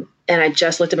 And I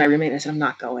just looked at my roommate and I said, I'm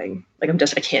not going. Like,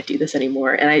 I can't do this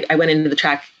anymore. And I went into the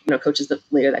track, coaches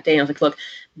later that day. And I was like, look,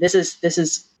 this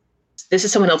is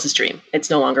someone else's dream. It's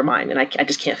no longer mine. And I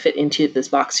just can't fit into this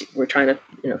box we're trying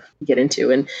to, get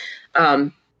into.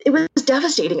 And, it was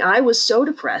devastating. I was so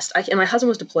depressed. And my husband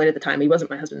was deployed at the time. He wasn't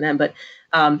my husband then, but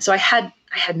so I had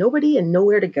nobody and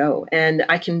nowhere to go. And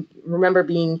I can remember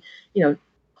being,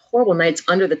 horrible nights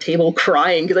under the table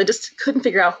crying because I just couldn't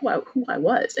figure out who I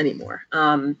was anymore.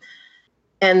 And,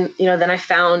 then I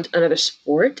found another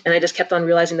sport and I just kept on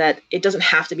realizing that it doesn't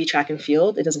have to be track and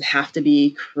field. It doesn't have to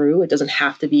be crew. It doesn't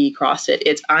have to be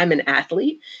CrossFit. I'm an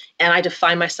athlete and I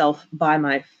define myself by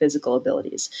my physical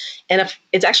abilities. And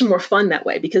it's actually more fun that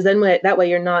way because then that way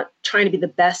you're not trying to be the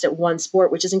best at one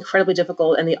sport, which is incredibly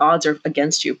difficult and the odds are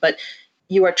against you, but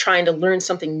you are trying to learn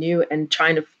something new and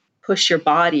trying to push your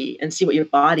body and see what your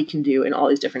body can do in all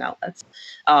these different outlets.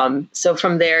 So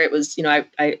from there, it was,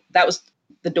 that was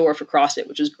the door for CrossFit,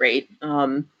 which was great.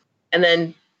 And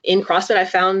then in CrossFit, I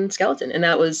found skeleton. And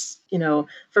that was,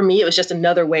 for me, it was just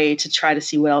another way to try to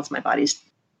see what else my body's,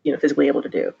 physically able to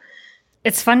do.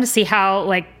 It's fun to see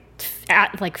how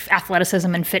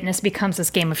athleticism and fitness becomes this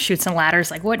game of chutes and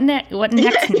ladders. Like what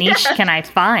next niche can I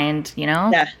find?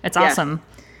 Yeah. It's awesome.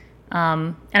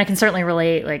 And I can certainly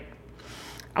relate. Like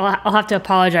I'll have to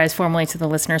apologize formally to the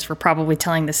listeners for probably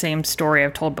telling the same story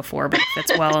I've told before, but it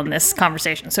fits well in this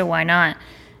conversation. So why not?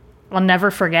 I'll never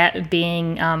forget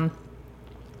being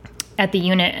at the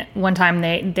unit one time.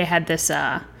 They had this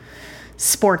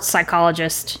sports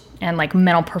psychologist and like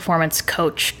mental performance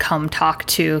coach come talk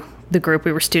to the group.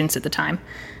 We were students at the time.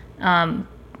 And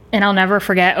I'll never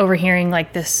forget overhearing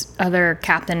like this other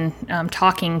captain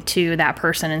talking to that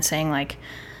person and saying like,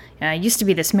 I used to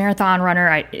be this marathon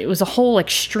runner. It was a whole like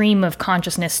stream of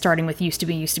consciousness starting with used to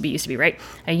be, right?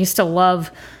 I used to love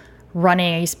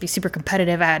running. I used to be super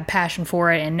competitive. I had passion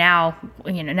for it. And now,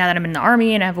 now that I'm in the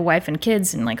Army and I have a wife and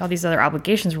kids and like all these other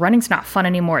obligations, running's not fun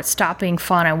anymore. It's stopped being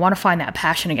fun. I want to find that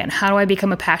passion again. How do I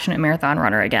become a passionate marathon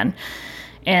runner again?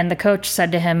 And the coach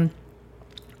said to him,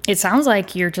 it sounds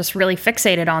like you're just really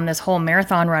fixated on this whole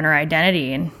marathon runner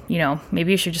identity. And,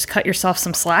 maybe you should just cut yourself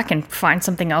some slack and find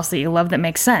something else that you love that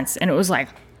makes sense. And it was like,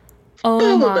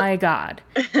 oh my God.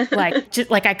 I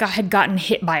had gotten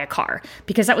hit by a car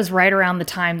because that was right around the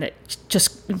time that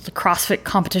just the CrossFit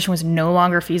competition was no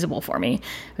longer feasible for me.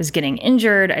 I was getting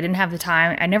injured. I didn't have the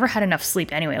time. I never had enough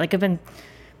sleep anyway.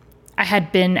 I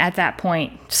had been at that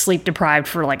point sleep deprived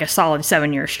for like a solid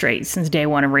 7 years straight since day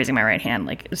one of raising my right hand.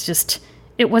 Like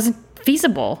it wasn't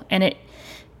feasible. And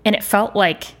it felt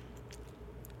like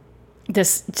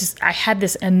I had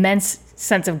this immense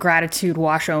sense of gratitude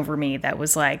wash over me that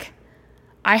was like,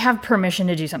 I have permission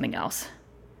to do something else.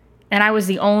 And I was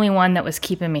the only one that was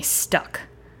keeping me stuck.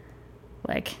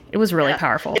 Like, it was really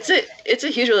powerful. It's a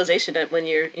huge realization that when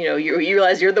you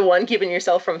realize you're the one keeping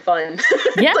yourself from fun.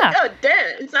 Yeah. It's like, oh,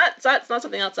 damn, it's not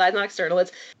something outside, it's not external.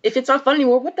 If it's not fun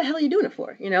anymore, what the hell are you doing it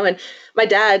for? And my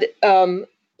dad, I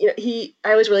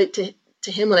always relate to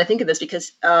him when I think of this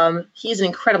because he's an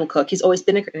incredible cook. He's always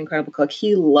been an incredible cook.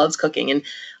 He loves cooking. And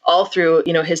all through,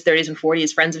 his 30s and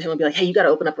 40s, friends of him would be like, hey, you got to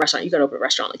open up a restaurant. You got to open a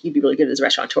restaurant. Like, you'd be really good as a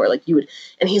restaurateur. Like, you would.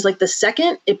 And he's like, the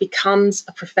second it becomes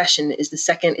a profession is the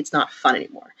second it's not fun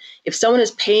anymore. If someone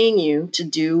is paying you to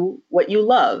do what you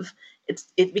love,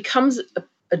 it becomes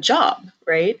a job,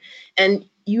 right? And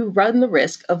you run the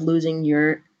risk of losing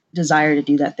your desire to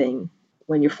do that thing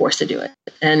when you're forced to do it.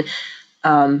 And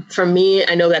For me,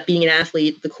 I know that being an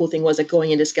athlete, the cool thing was that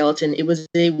going into skeleton, it was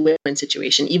a win-win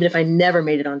situation. Even if I never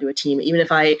made it onto a team, even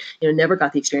if I never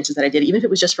got the experiences that I did, even if it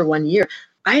was just for 1 year,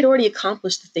 I had already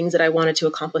accomplished the things that I wanted to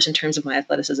accomplish in terms of my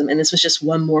athleticism. And this was just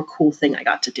one more cool thing I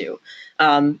got to do.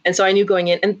 And so I knew going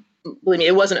in, and believe me,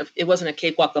 it wasn't a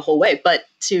cakewalk the whole way, but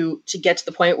to get to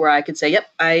the point where I could say, yep,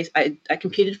 I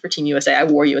competed for Team USA. I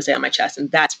wore USA on my chest,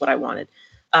 and that's what I wanted.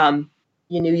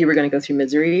 You knew you were going to go through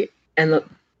misery, and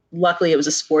luckily it was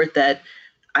a sport that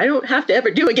I don't have to ever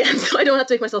do again. So I don't have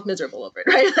to make myself miserable over it.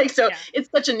 Right. It's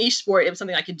such a niche sport. It was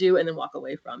something I could do and then walk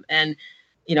away from. And,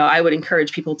 I would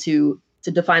encourage people to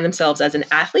define themselves as an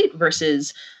athlete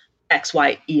versus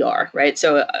XYER. Right.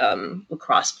 So,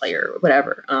 lacrosse player,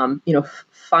 whatever,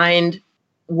 find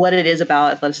what it is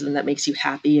about athleticism that makes you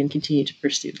happy and continue to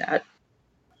pursue that.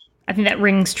 I think that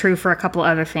rings true for a couple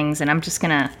other things, and I'm just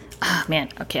gonna, I'm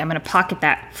gonna pocket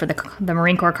that for the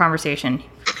Marine Corps conversation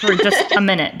for just a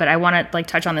minute. But I want to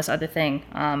touch on this other thing.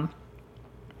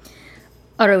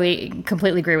 Utterly,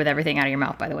 completely agree with everything out of your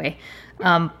mouth, by the way.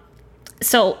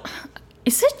 So,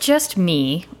 is it just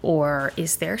me, or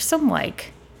is there some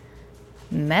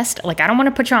messed? I don't want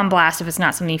to put you on blast if it's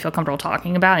not something you feel comfortable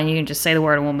talking about, and you can just say the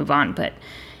word and we'll move on. But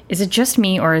is it just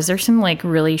me, or is there some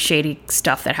really shady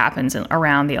stuff that happens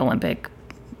around the Olympic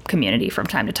community from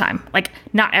time to time?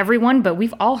 Not everyone, but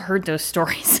we've all heard those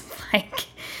stories.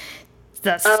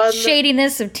 The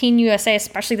shadiness of Team USA,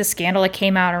 especially the scandal that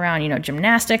came out around,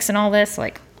 gymnastics and all this.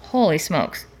 Holy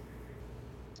smokes.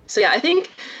 So yeah, I think,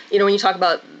 when you talk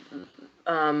about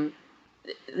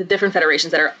the different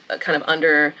federations that are kind of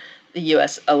under the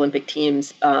U.S. Olympic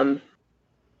teams,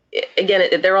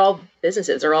 again, they're all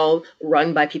businesses. They're all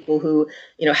run by people who,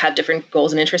 have different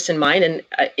goals and interests in mind. And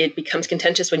it becomes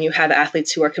contentious when you have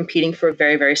athletes who are competing for a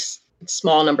very, very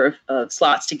small number of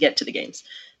slots to get to the games.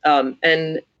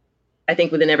 And I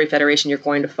think within every federation, you're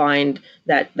going to find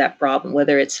that problem,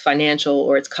 whether it's financial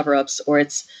or it's cover-ups or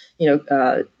it's,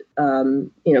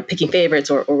 picking favorites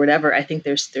or whatever. I think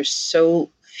there's so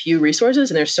few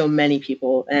resources and there's so many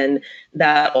people, and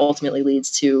that ultimately leads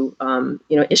to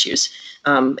issues.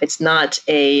 It's not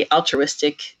a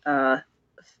altruistic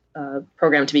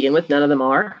program to begin with. None of them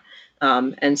are,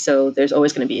 and so there's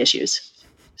always going to be issues.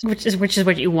 Which is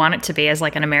what you want it to be as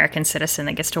an American citizen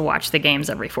that gets to watch the games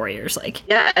every 4 years.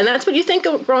 Yeah, and that's what you think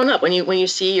growing up when you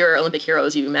see your Olympic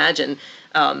heroes. You imagine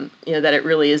that it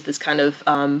really is this kind of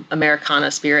Americana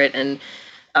spirit, and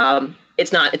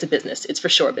it's not. It's a business. It's for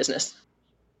sure business.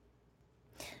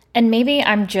 And maybe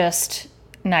I'm just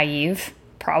naive,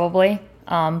 probably,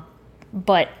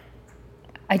 but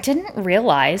I didn't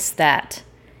realize that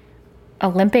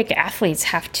Olympic athletes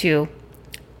have to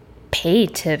pay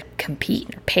to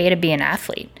compete or pay to be an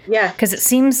athlete. Yeah. Because it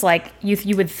seems like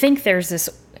you would think there's this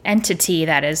entity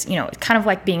that is, kind of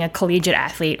like being a collegiate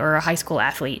athlete or a high school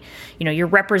athlete. You're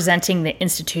representing the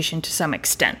institution to some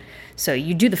extent. So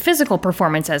you do the physical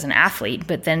performance as an athlete,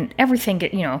 but then everything,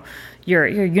 your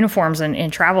uniforms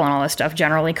and travel and all this stuff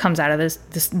generally comes out of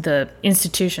the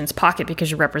institution's pocket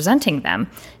because you're representing them.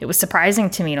 It was surprising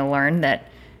to me to learn that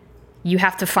you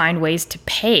have to find ways to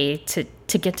pay to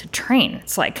get to train.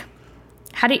 It's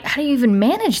how do you even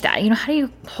manage that? How do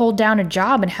you hold down a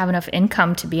job and have enough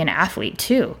income to be an athlete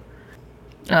too?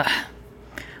 Ugh.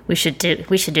 We should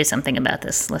do something about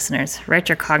this, listeners. Write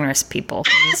your Congress people.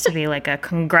 There needs to be a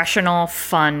congressional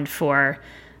fund for,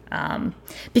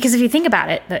 because if you think about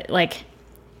it,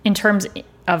 in terms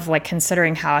of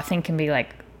considering how a thing can be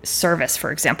service,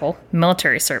 for example,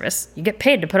 military service, you get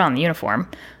paid to put on the uniform,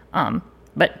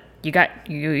 but you got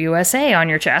USA on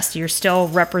your chest. You're still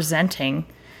representing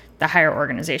the higher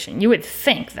organization. You would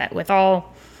think that with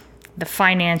all the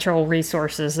financial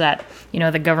resources that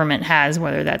the government has,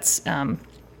 whether that's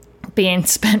being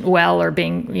spent well or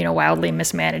being wildly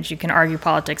mismanaged, you can argue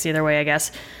politics either way, I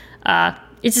guess.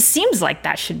 It just seems like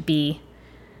that should be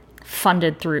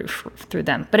funded through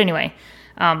them. But anyway,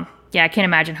 I can't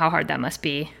imagine how hard that must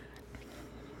be.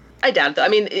 I doubt it, though. I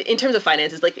mean, in terms of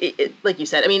finances, like you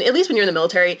said, I mean, at least when you're in the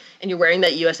military and you're wearing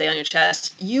that USA on your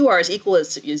chest, you are as equal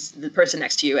as the person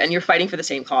next to you, and you're fighting for the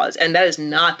same cause. And that is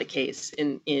not the case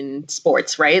in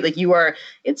sports, right?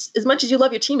 It's as much as you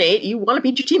love your teammate, you want to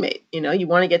beat your teammate. You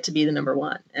want to get to be the number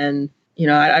one. And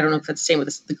I don't know if that's the same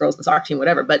with the girls in the soccer team,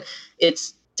 whatever, but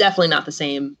it's definitely not the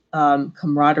same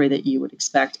camaraderie that you would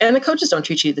expect. And the coaches don't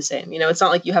treat you the same. It's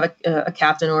not like you have a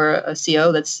captain or a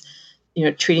CO that's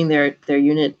treating their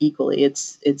unit equally.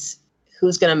 It's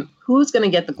who's gonna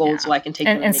get the gold so I can take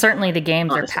them and certainly the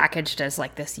games honestly. are packaged as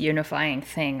like this unifying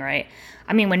thing, right?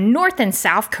 I mean, when North and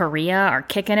South Korea are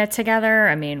kicking it together,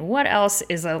 I mean, what else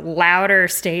is a louder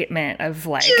statement of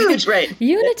like huge, right?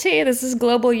 Unity? This is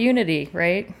global unity,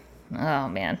 right? Oh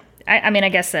man. I mean, I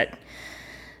guess that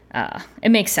it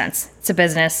makes sense. It's a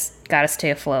business, got to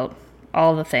stay afloat,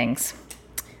 all the things.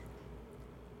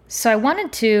 So I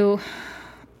wanted to,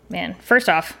 man, first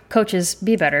off, coaches,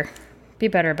 be better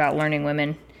about learning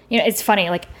women. You know, it's funny,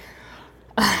 like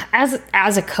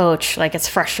as a coach, like it's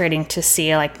frustrating to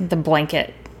see like the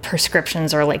blanket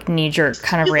prescriptions or like knee-jerk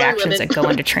kind of reactions that go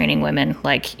into training women.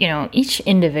 Like, you know, each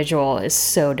individual is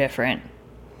so different.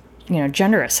 You know,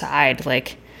 gender aside,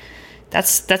 like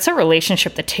that's a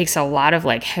relationship that takes a lot of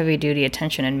like heavy duty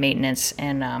attention and maintenance.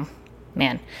 And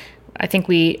man, I think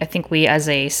we as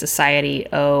a society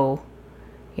owe,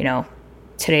 you know,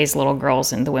 today's little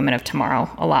girls and the women of tomorrow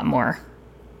a lot more.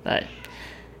 But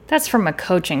that's from a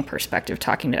coaching perspective,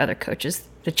 talking to other coaches.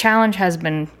 The challenge has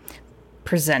been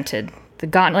presented. The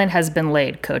gauntlet has been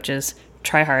laid, coaches.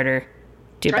 Try harder,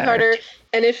 do better. Try harder.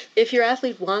 And if your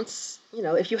athlete wants, you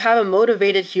know, if you have a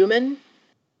motivated human,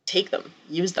 take them,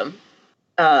 use them.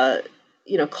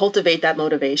 You know, cultivate that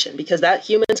motivation, because that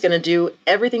human's going to do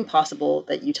everything possible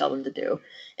that you tell them to do.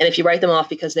 And if you write them off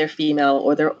because they're female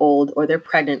or they're old or they're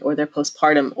pregnant or they're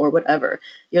postpartum or whatever,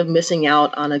 you're missing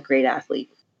out on a great athlete.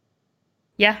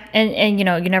 Yeah. And you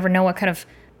know, you never know what kind of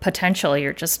potential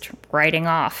you're just writing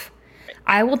off.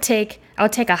 I will take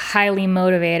a highly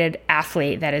motivated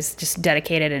athlete that is just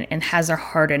dedicated and has their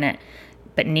heart in it,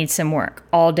 but needs some work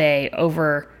all day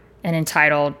over an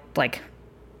entitled, like,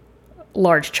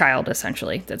 large child,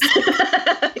 essentially. That's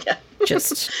yeah.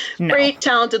 Just no. Great,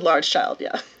 talented, large child,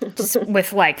 yeah.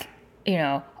 With like, you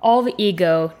know, all the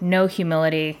ego, no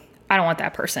humility. I don't want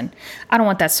that person. I don't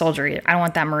want that soldier either. I don't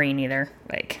want that Marine either.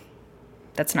 Like,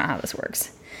 that's not how this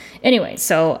works. Anyway,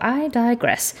 so I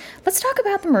digress. Let's talk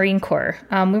about the Marine Corps.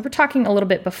 We were talking a little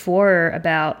bit before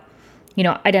about, you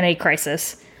know, identity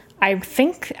crisis. I would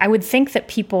think that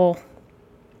people,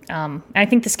 I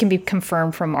think this can be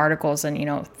confirmed from articles and, you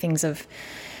know, things I've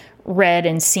read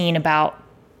and seen about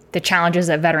the challenges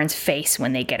that veterans face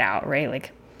when they get out, right?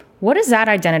 Like, what does that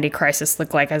identity crisis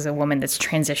look like as a woman that's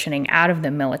transitioning out of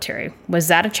the military? Was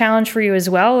that a challenge for you as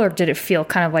well, or did it feel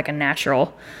kind of like a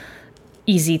natural,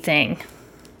 easy thing?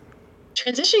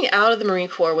 Transitioning out of the Marine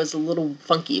Corps was a little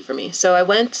funky for me. So I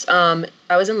went, I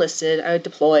was enlisted, I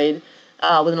deployed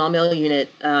with an all-male unit,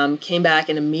 came back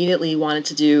and immediately wanted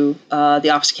to do the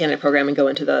officer candidate program and go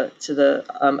into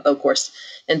the O course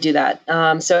and do that.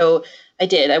 So I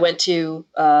did. I went to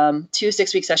 2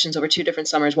 6-week sessions over 2 different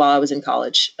summers while I was in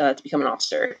college to become an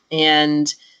officer.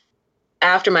 And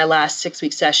after my last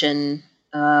 6-week session,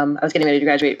 I was getting ready to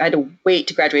graduate. I had to wait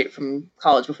to graduate from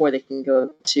college before they can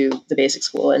go to the basic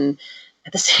school. And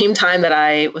at the same time that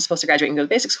I was supposed to graduate and go to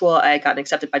basic school, I got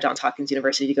accepted by Johns Hopkins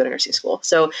University to go to nursing school.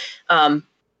 So 2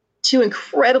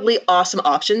 incredibly awesome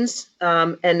options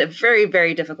and a very,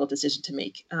 very difficult decision to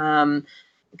make.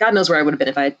 God knows where I would have been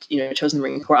if I had chosen the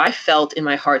Marine Corps. I felt in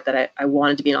my heart that I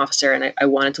wanted to be an officer and I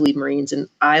wanted to lead Marines. And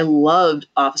I loved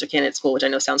officer candidate school, which I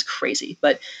know sounds crazy,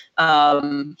 but I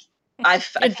know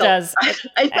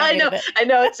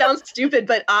it sounds stupid,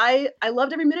 but I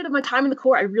loved every minute of my time in the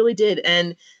Corps. I really did.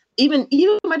 And even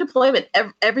my deployment,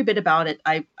 every bit about it,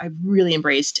 I really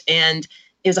embraced. And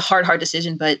it was a hard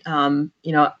decision, but I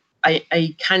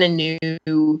kind of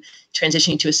knew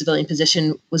transitioning to a civilian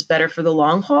position was better for the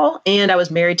long haul. And I was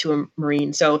married to a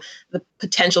Marine. So the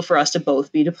potential for us to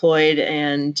both be deployed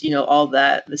and, all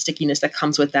that, the stickiness that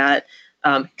comes with that,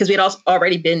 because we had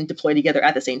already been deployed together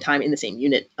at the same time in the same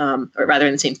unit, or rather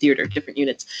in the same theater, different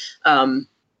units.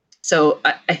 So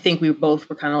I think we both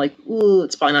were kind of like, ooh,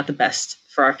 it's probably not the best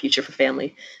for our future for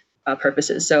family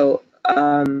purposes. So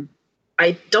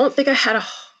I don't think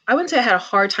I wouldn't say I had a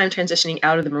hard time transitioning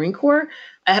out of the Marine Corps.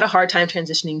 I had a hard time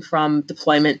transitioning from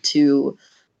deployment to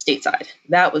stateside.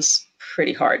 That was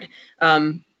pretty hard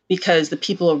because the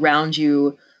people around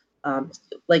you,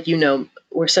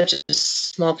 we're such a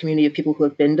small community of people who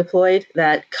have been deployed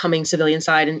that coming civilian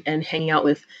side and hanging out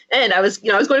with, and I was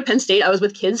going to Penn State. I was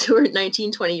with kids who were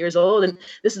 19, 20 years old. And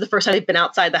this is the first time they've been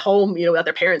outside the home, without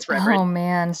their parents forever. Oh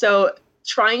man. So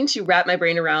trying to wrap my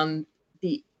brain around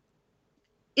the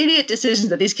idiot decisions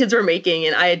that these kids were making.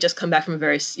 And I had just come back from a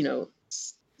very,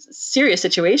 serious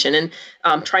situation, and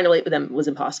trying to relate with them was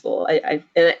impossible.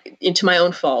 And to my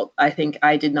own fault, I think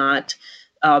I did not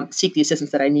seek the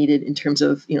assistance that I needed in terms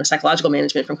of, psychological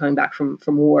management from coming back from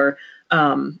war.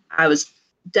 I was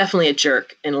definitely a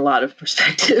jerk in a lot of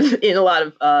perspective, in a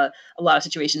lot of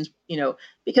situations,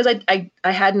 because I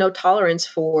had no tolerance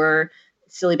for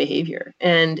silly behavior.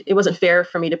 And it wasn't fair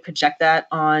for me to project that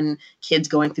on kids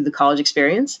going through the college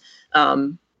experience.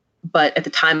 But at the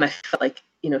time I felt like,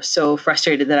 so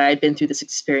frustrated that I had been through this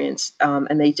experience,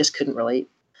 and they just couldn't relate.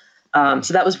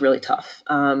 So that was really tough.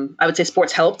 I would say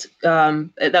sports helped.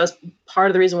 That was part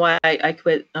of the reason why I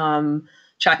quit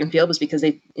track and field, was because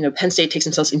Penn State takes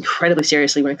themselves incredibly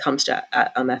seriously when it comes to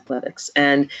athletics.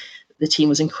 And the team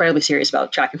was incredibly serious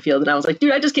about track and field. And I was like,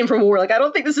 dude, I just came from war. Like, I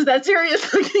don't think this is that serious.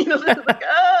 This is like,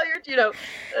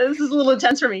 this is a little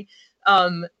intense for me.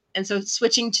 And so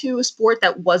switching to a sport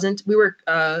that wasn't,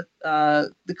 the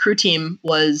crew team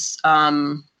was,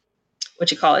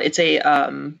 it's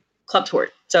a club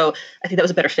sport. So I think that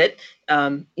was a better fit.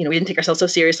 We didn't take ourselves so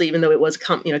seriously, even though it was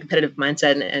competitive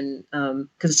mindset and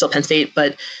because it's still Penn State.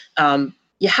 But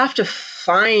you have to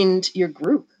find your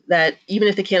group that, even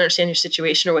if they can't understand your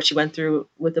situation or what you went through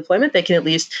with deployment, they can at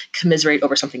least commiserate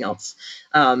over something else.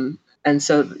 And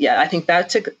so, I think that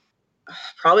took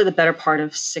probably the better part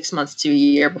of 6 months to a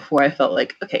year before I felt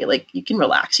like, okay, like you can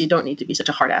relax. You don't need to be such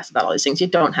a hard ass about all these things. You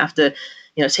don't have to,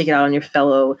 take it out on your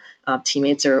fellow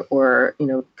teammates or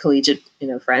collegiate,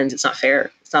 friends. It's not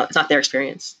fair. It's not their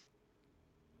experience.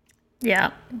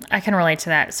 Yeah, I can relate to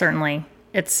that. Certainly.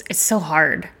 It's so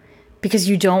hard because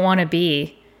you don't want to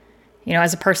be,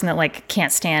 as a person that like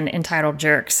can't stand entitled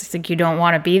jerks, it's like you don't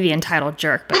want to be the entitled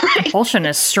jerk, but compulsion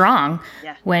is strong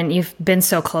when you've been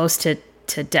so close to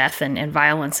death and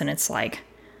violence. And it's like,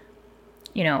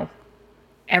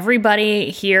 everybody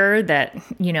here that,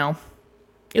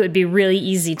 it would be really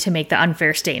easy to make the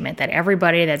unfair statement that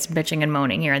everybody that's bitching and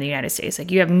moaning here in the United States,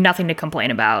 like you have nothing to complain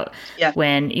about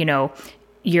when,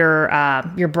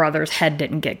 your brother's head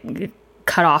didn't get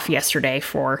cut off yesterday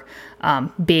for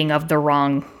being of the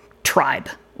wrong tribe,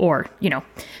 or,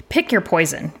 pick your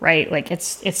poison, right? Like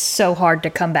it's so hard to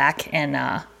come back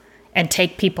and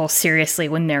take people seriously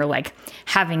when they're like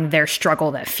having their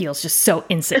struggle that feels just so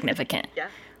insignificant.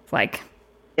 Like,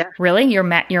 really? You're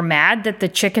mad that the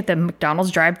chick at the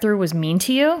McDonald's drive-thru was mean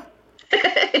to you?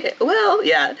 Well,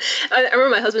 yeah. I remember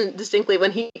my husband distinctly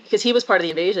because he was part of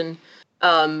the invasion.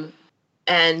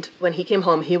 And when he came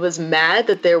home, he was mad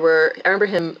that I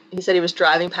remember he said he was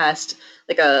driving past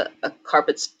like a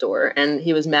carpet store, and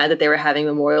he was mad that they were having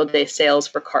Memorial Day sales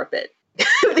for carpet.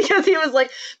 Because he was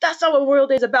like, that's not what Memorial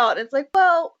Day is about. And it's like,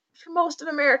 well, for most of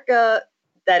America,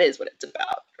 that is what it's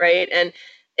about, right? And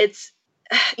it's,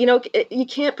 you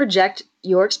can't project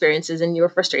your experiences and your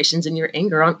frustrations and your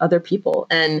anger on other people.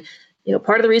 And,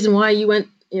 part of the reason why you went,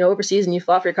 overseas and you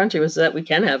fought for your country was so that we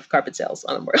can have carpet sales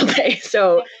on Memorial Day.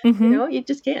 So, you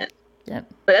just can't.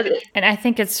 Yep. And I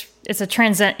think it's a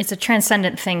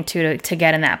transcendent thing to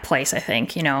get in that place, I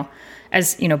think,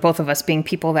 as, both of us being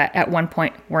people that at one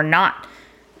point were not,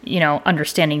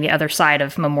 understanding the other side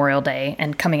of Memorial Day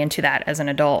and coming into that as an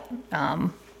adult.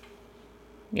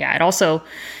 It also,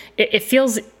 it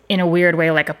feels in a weird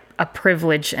way like a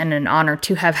privilege and an honor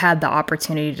to have had the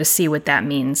opportunity to see what that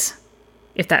means,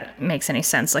 if that makes any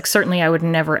sense. Like, certainly I would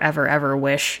never, ever, ever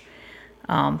wish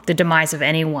the demise of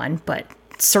anyone, but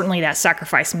certainly that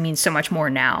sacrifice means so much more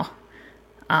now.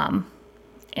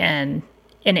 And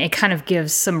it kind of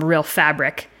gives some real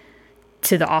fabric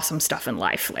to the awesome stuff in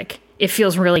life. Like, it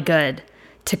feels really good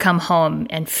to come home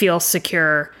and feel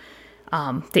secure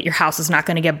that your house is not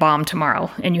going to get bombed tomorrow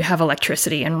and you have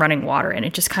electricity and running water. And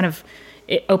it just kind of,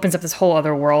 it opens up this whole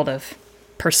other world of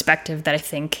perspective that I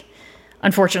think,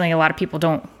 unfortunately, a lot of people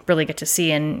don't really get to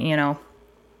see. And,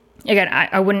 again,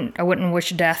 I wouldn't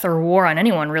wish death or war on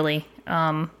anyone, really.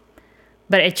 But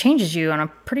it changes you on a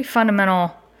pretty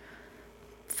fundamental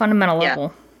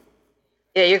level.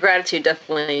 Yeah, your gratitude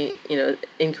definitely,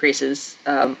 increases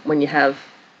when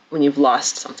you've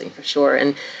lost something, for sure.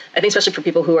 And I think especially for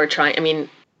people who are trying,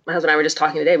 my husband and I were just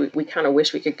talking today, we kind of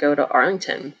wish we could go to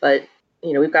Arlington, but,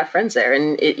 we've got friends there.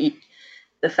 And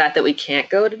the fact that we can't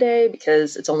go today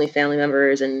because it's only family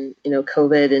members and,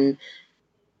 COVID, and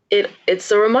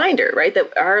it's a reminder, right,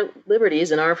 that our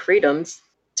liberties and our freedoms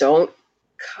don't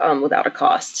come without a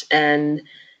cost. And,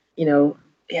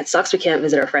 it sucks we can't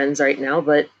visit our friends right now,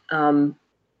 but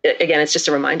again, it's just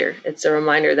a reminder. It's a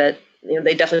reminder that,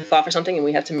 they definitely fought for something, and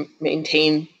we have to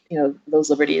maintain, those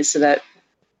liberties so that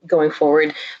going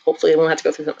forward, hopefully we won't have to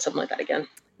go through something like that again.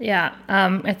 Yeah.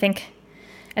 I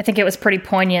think it was pretty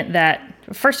poignant that,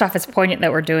 first off, it's poignant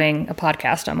that we're doing a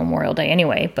podcast on Memorial Day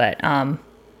anyway, but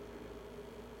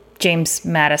James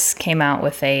Mattis came out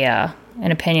with an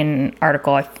opinion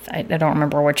article. I don't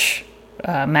remember which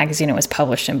magazine it was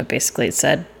published in, but basically it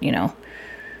said,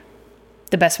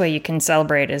 the best way you can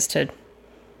celebrate is to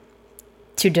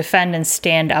defend and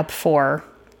stand up for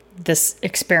this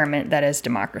experiment that is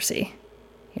democracy.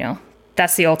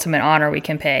 that's the ultimate honor we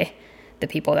can pay the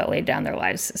people that laid down their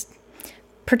lives. Is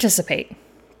participate.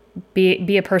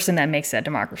 Be a person that makes that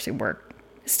democracy work.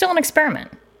 It's still an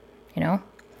experiment, you know?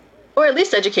 Or at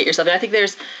least educate yourself. And I think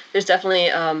there's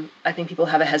definitely, I think people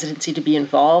have a hesitancy to be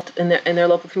involved in their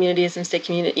local communities and state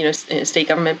community, state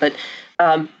government. But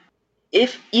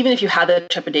even if you have the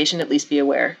trepidation, at least be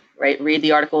aware, right? Read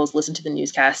the articles, listen to the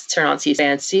newscasts, turn on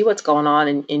C-SPAN, see what's going on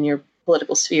in your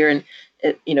political sphere. And,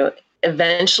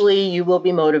 eventually you will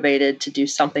be motivated to do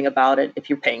something about it if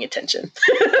you're paying attention.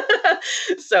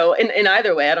 So in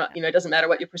either way, it doesn't matter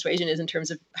what your persuasion is in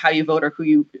terms of how you vote or who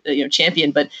you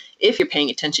champion, but if you're paying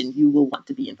attention, you will want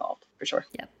to be involved for sure.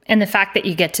 Yeah. And the fact that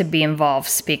you get to be involved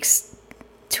speaks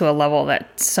to a level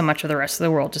that so much of the rest of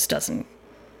the world just doesn't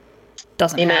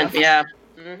Amen. have. Yeah.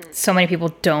 Mm-hmm. So many people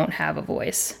don't have a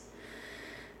voice.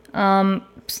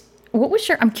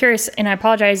 I'm curious, and I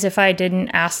apologize if I didn't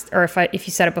ask, or if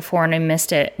you said it before and I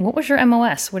missed it. What was your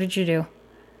MOS? What did you do?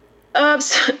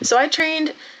 So I trained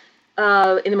in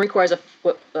the Marine Corps as a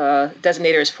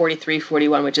designator is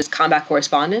 4341, which is combat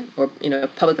correspondent, or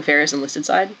public affairs enlisted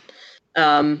side.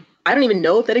 I don't even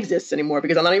know if that exists anymore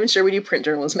because I'm not even sure we do print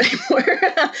journalism anymore.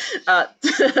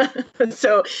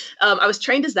 So I was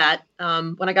trained as that.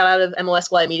 When I got out of MOS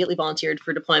school, I immediately volunteered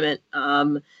for deployment.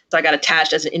 So I got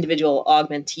attached as an individual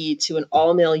augmentee to an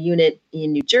all-male unit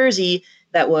in New Jersey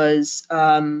that was,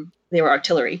 they were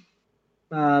artillery,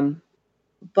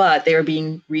 but they were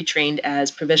being retrained as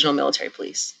provisional military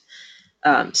police.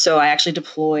 So I actually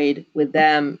deployed with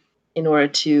them in order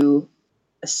to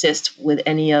assist with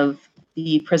any of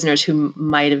the prisoners who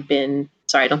might have been,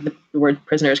 sorry, I don't think the word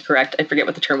prisoner is correct. I forget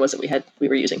what the term was that we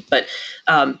were using, but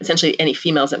essentially any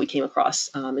females that we came across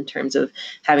in terms of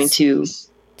having to.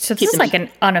 So this is like an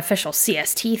unofficial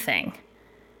CST thing.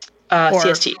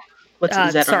 CST. What's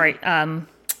that? Sorry.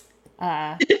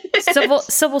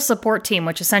 Civil support team,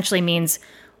 which essentially means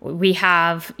we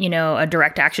have, a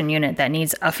direct action unit that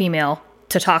needs a female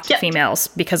to talk to females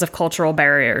because of cultural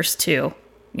barriers to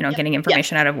getting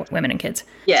information out of women and kids.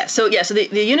 Yeah. So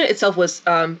the unit itself was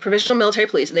provisional military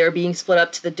police, and they were being split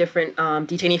up to the different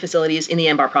detainee facilities in the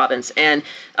Anbar province. And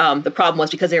the problem was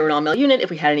because they were an all-male unit, if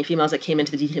we had any females that came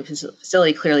into the detainee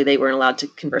facility, clearly they weren't allowed to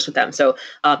converse with them. So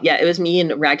it was me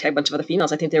and a ragtag bunch of other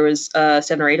females. I think there was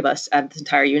 7 or 8 of us out of this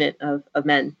entire unit of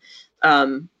men.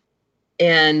 And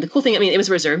the cool thing, it was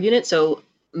a reserve unit, so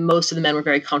most of the men were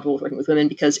very comfortable with working with women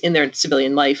because in their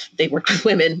civilian life, they worked with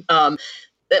women.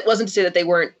 That wasn't to say that they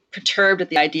weren't perturbed at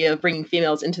the idea of bringing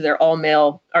females into their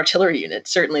all-male artillery unit.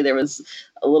 Certainly there was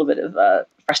a little bit of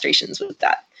frustrations with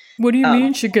that. What do you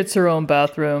mean she gets her own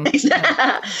bathroom?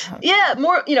 Yeah,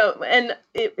 more, and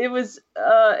it was,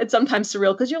 it's sometimes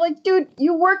surreal because you're like, dude,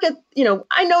 you work at,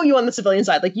 I know you on the civilian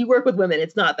side, like you work with women.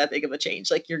 It's not that big of a change.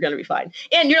 Like you're going to be fine.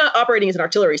 And you're not operating as an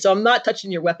artillery. So I'm not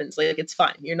touching your weapons. Like it's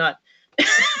fine. You're not,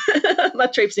 I'm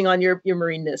not traipsing on your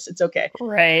marineness. It's okay.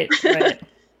 Right. So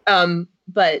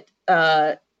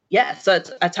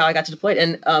that's how I got to deploy it.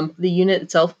 And the unit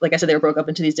itself, like I said, they were broke up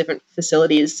into these different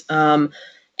facilities. And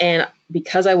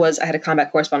because I had a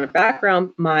combat correspondent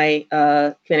background, my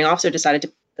commanding officer decided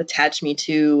to attach me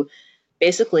to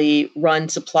basically run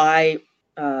supply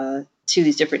to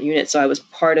these different units. So I was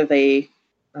part of a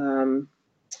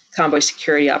convoy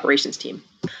security operations team.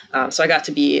 So I got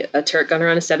to be a turret gunner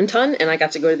on a 7-ton, and I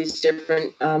got to go to these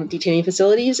different detainee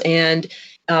facilities and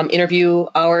interview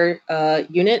our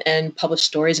unit and publish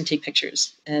stories and take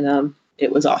pictures. And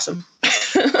it was awesome.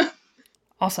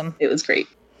 Awesome. It was great.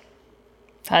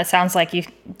 It sounds like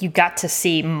you got to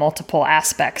see multiple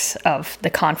aspects of the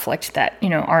conflict that,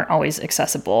 aren't always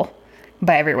accessible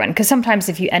by everyone. Because sometimes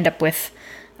if you end up with,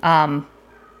 at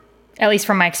least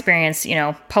from my experience,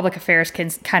 public affairs can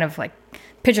kind of like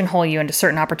pigeonhole you into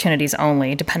certain opportunities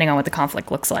only, depending on what the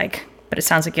conflict looks like. But it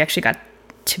sounds like you actually got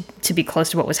to be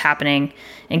close to what was happening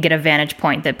and get a vantage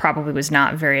point that probably was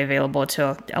not very available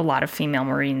to a lot of female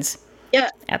Marines. Yeah.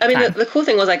 The cool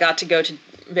thing was I got to go to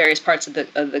various parts of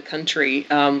the country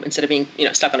instead of being,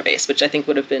 stuck on a base, which I think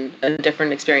would have been a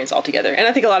different experience altogether. And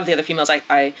I think a lot of the other females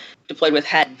I deployed with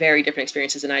had very different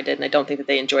experiences than I did. And I don't think that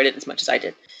they enjoyed it as much as I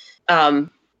did.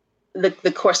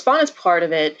 The correspondence part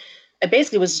of it, I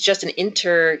basically was just an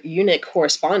inter-unit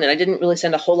correspondent. I didn't really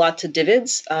send a whole lot to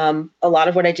divids. A lot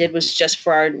of what I did was just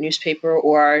for our newspaper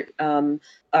or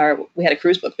we had a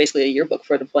cruise book, basically a yearbook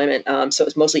for deployment. So it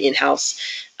was mostly in-house.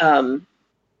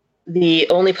 The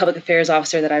only public affairs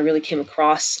officer that I really came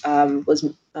across was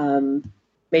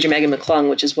Major Megan McClung,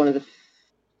 which is one of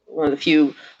the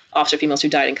few officer females who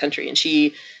died in country, and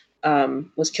she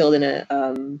was killed in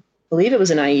I believe it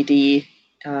was an IED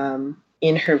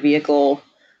in her vehicle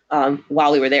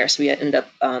while we were there. So we ended up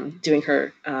doing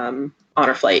her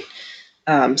honor flight.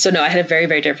 So no, I had a very,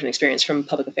 very different experience from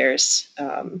public affairs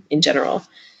in general.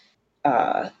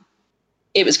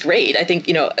 It was great. I think,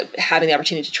 having the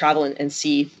opportunity to travel and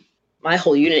see my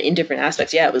whole unit in different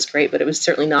aspects. Yeah, it was great, but it was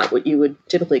certainly not what you would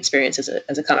typically experience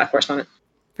as a combat correspondent.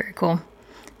 Very cool.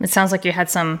 It sounds like you had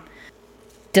some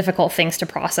difficult things to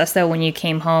process, though, when you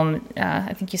came home.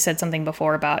 I think you said something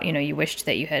before about, you wished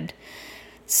that you had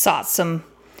sought some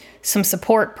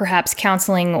support, perhaps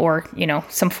counseling or,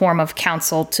 some form of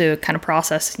counsel to kind of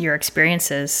process your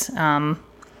experiences.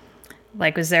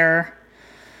 Was there,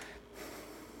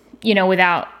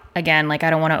 without, again, I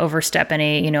don't want to overstep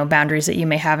any, boundaries that you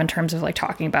may have in terms of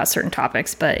talking about certain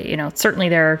topics, but, certainly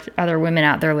there are other women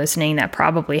out there listening that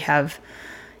probably have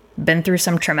been through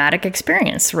some traumatic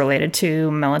experience related to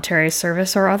military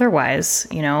service or otherwise,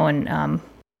 and,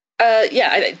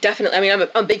 I definitely. I mean,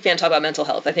 I'm a big fan of talking about mental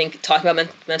health. I think talking about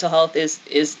mental health is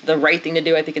the right thing to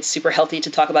do. I think it's super healthy to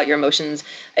talk about your emotions.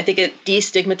 I think it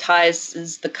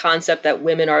destigmatizes the concept that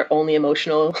women are only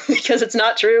emotional because it's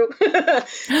not true.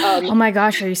 Oh my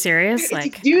gosh, are you serious?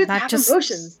 You have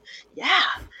emotions. Yeah.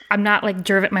 I'm not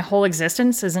driven. My whole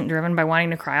existence isn't driven by wanting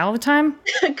to cry all the time.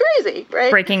 Crazy, right?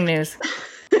 Breaking news.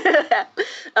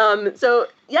 So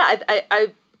yeah,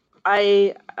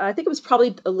 I think it was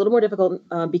probably a little more difficult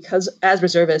because as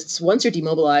reservists, once you're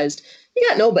demobilized, you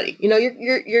got nobody.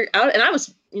 You're out, and I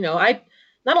was, I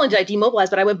not only did I demobilize,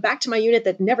 but I went back to my unit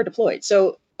that never deployed.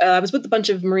 So I was with a bunch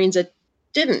of Marines that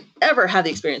didn't ever have the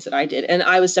experience that I did, and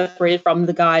I was separated from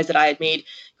the guys that I had made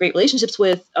great relationships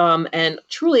with. And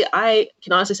truly, I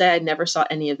can honestly say I never saw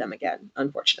any of them again.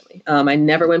 Unfortunately, I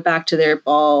never went back to their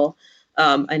ball.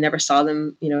 I never saw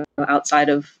them, outside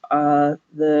of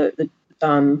the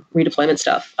redeployment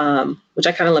stuff, which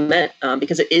I kind of lament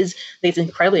because I think it's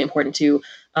incredibly important to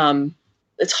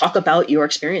talk about your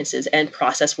experiences and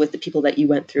process with the people that you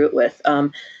went through it with.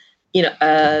 Have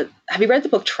you read the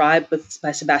book Tribe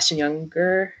by Sebastian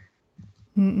Junger?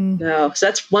 Mm-mm. No. So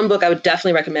that's one book I would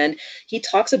definitely recommend. He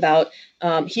talks about,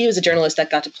 he was a journalist that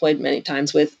got deployed many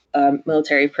times with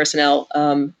military personnel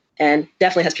and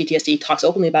definitely has PTSD, talks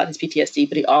openly about his PTSD,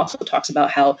 but he also talks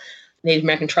about how Native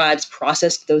American tribes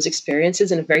process those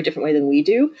experiences in a very different way than we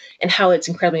do, and how it's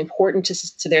incredibly important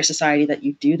to their society that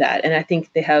you do that. And I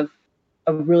think they have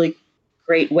a really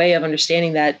great way of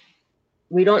understanding that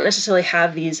we don't necessarily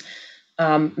have these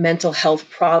mental health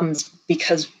problems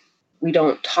because we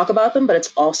don't talk about them, but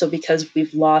it's also because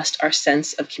we've lost our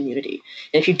sense of community.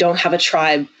 And if you don't have a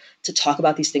tribe to talk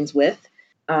about these things with,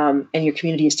 and your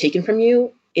community is taken from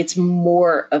you, it's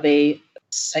more of a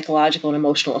psychological and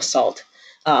emotional assault.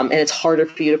 And it's harder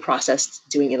for you to process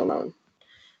doing it alone.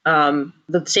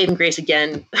 The saving grace,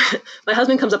 again, my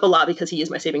husband comes up a lot because he is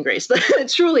my saving grace, but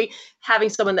truly having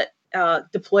someone that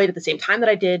deployed at the same time that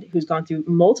I did, who's gone through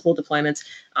multiple deployments.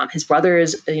 His brother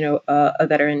is, a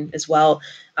veteran as well.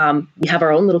 We have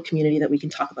our own little community that we can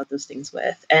talk about those things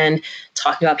with, and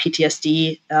talking about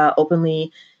PTSD openly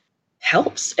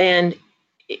helps. And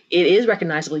it is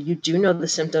recognizable. You do know the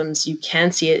symptoms. You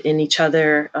can see it in each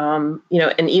other. And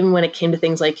even when it came to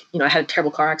things like, I had a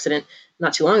terrible car accident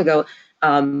not too long ago.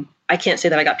 I can't say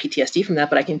that I got PTSD from that,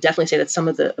 but I can definitely say that some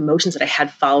of the emotions that I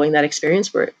had following that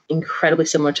experience were incredibly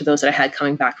similar to those that I had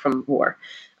coming back from war.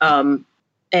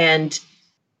 And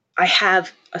I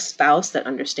have a spouse that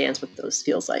understands what that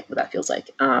feels like.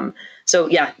 So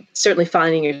yeah, certainly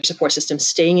finding your support system,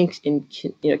 staying in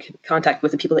contact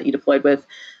with the people that you deployed with,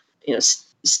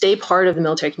 stay part of the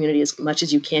military community as much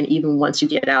as you can, even once you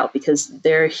get out, because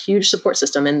they're a huge support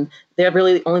system, and they're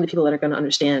really only the people that are going to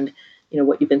understand,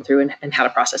 what you've been through and how to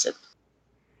process it.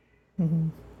 Mm-hmm.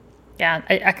 Yeah,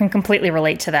 I can completely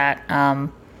relate to that.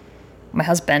 My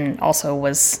husband also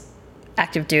was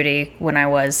active duty when I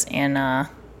was, and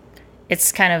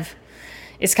it's kind of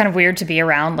weird to be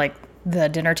around the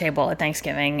dinner table at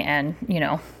Thanksgiving and,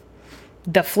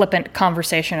 the flippant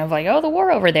conversation of the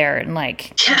war over there, and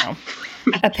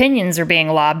opinions are being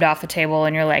lobbed off the table,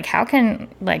 and you're like, how can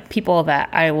people that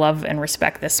I love and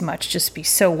respect this much just be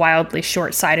so wildly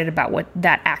short-sighted about what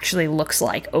that actually looks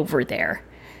like over there?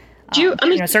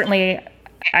 Certainly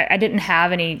I didn't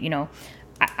have any,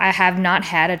 I have not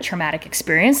had a traumatic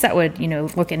experience that would,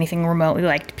 look anything remotely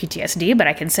like PTSD, but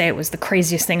I can say it was the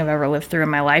craziest thing I've ever lived through in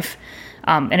my life,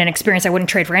 and an experience I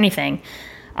wouldn't trade for anything.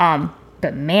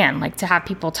 But man, to have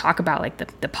people talk about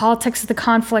the politics of the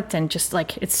conflict, and just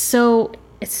it's so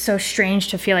strange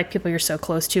to feel like people you're so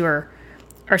close to are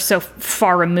so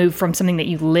far removed from something that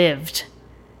you lived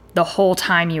the whole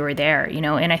time you were there,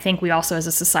 and I think we also, as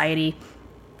a society,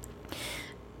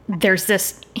 there's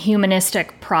this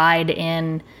humanistic pride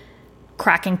in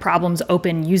cracking problems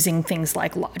open using things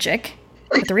like logic.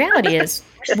 But the reality is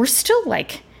we're still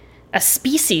like a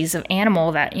species of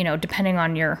animal that, depending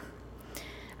on your,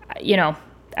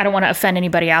 I don't want to offend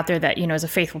anybody out there that, is a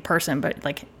faithful person, but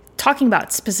like talking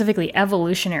about specifically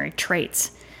evolutionary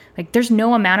traits, like there's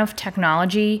no amount of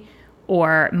technology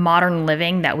or modern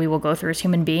living that we will go through as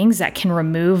human beings that can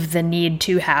remove the need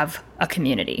to have a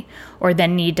community or the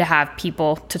need to have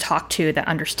people to talk to that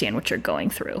understand what you're going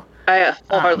through. I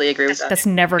wholeheartly agree with that. That's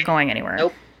never going anywhere.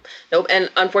 Nope. And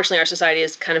unfortunately, our society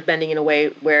is kind of bending in a way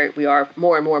where we are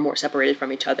more and more and more separated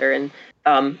from each other. And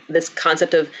this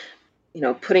concept of,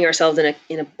 putting ourselves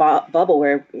in a bubble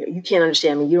where you can't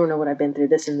understand me, you don't know what I've been through,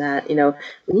 this and that.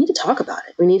 We need to talk about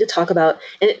it. We need to talk about,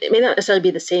 and it may not necessarily be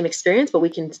the same experience, but we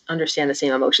can understand the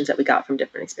same emotions that we got from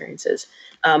different experiences.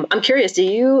 I'm curious, did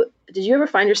you ever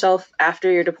find yourself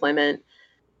after your deployment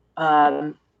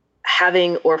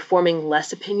having or forming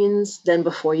less opinions than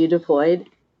before you deployed?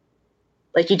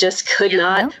 Like you just could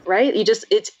not, right?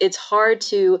 It's hard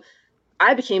to,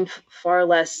 I became far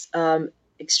less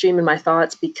extreme in my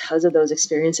thoughts because of those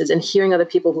experiences, and hearing other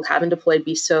people who haven't deployed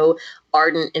be so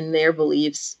ardent in their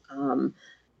beliefs.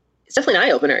 It's definitely an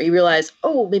eye opener. You realize,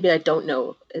 oh, maybe I don't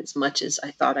know as much as I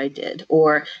thought I did,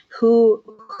 or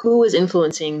who is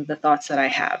influencing the thoughts that I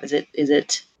have? Is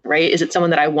it right? Is it someone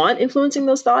that I want influencing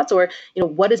those thoughts, or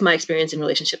what is my experience in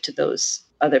relationship to those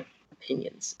other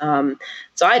opinions?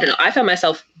 So I don't know. I found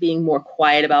myself being more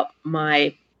quiet about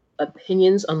my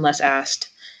opinions unless asked,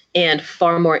 and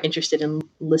far more interested in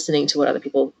listening to what other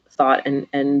people thought,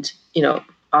 and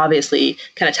obviously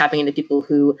kind of tapping into people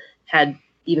who had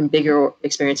even bigger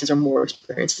experiences or more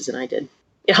experiences than I did.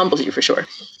 It humbles you for sure.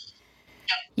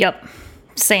 Yep,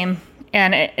 same.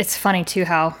 And it's funny too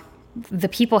how the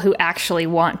people who actually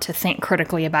want to think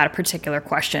critically about a particular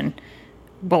question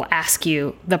will ask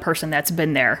you, the person that's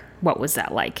been there, what was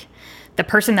that like? The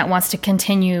person that wants to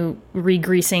continue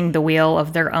re-greasing the wheel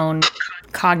of their own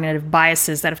cognitive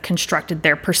biases that have constructed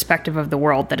their perspective of the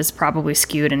world that is probably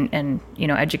skewed and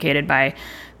educated by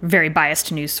very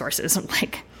biased news sources.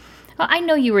 Like, well, I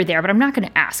know you were there, but I'm not going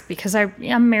to ask because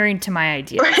I'm married to my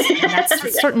ideas. And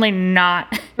that's certainly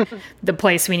not the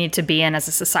place we need to be in as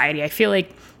a society. I feel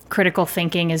like critical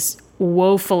thinking is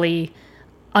woefully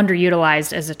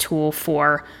underutilized as a tool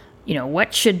for,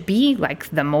 what should be like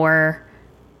the more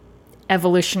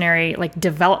evolutionary, like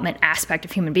development aspect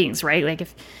of human beings, right? Like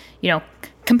if,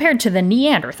 compared to the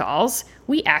Neanderthals,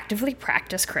 we actively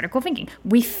practice critical thinking.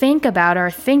 We think about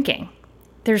our thinking.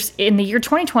 In the year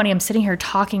 2020, I'm sitting here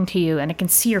talking to you and I can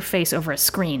see your face over a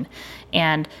screen.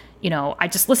 And, I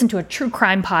just listened to a true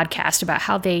crime podcast about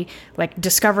how they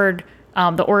discovered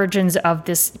the origins of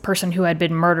this person who had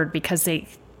been murdered because they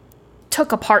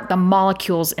took apart the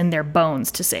molecules in their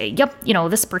bones to say, yep,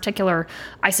 this particular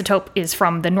isotope is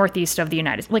from the northeast of the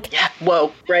United States. Yeah,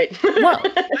 whoa, right. Well,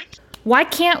 why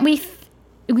can't we,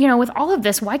 with all of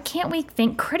this, why can't we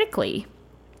think critically?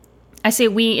 I say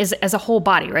we as a whole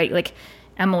body, right? Like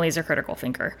Emily's a critical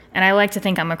thinker, and I like to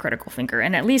think I'm a critical thinker.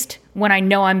 And at least when I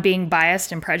know I'm being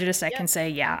biased and prejudiced, I can say,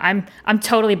 yeah, I'm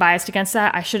totally biased against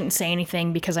that. I shouldn't say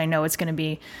anything because I know it's going to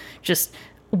be just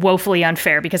woefully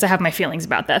unfair because I have my feelings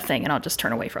about that thing and I'll just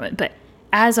turn away from it. But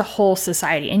as a whole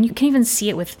society, and you can even see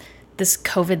it with this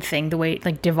COVID thing, the way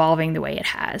devolving the way it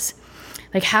has,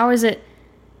 how is it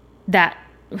that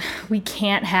we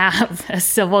can't have a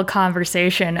civil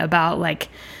conversation about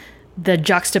the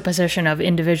juxtaposition of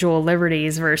individual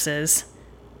liberties versus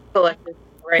collective,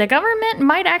 right? The government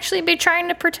might actually be trying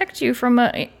to protect you from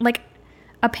a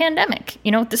pandemic.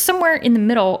 Somewhere in the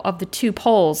middle of the two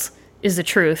poles is the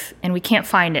truth, and we can't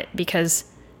find it because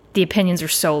the opinions are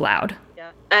so loud.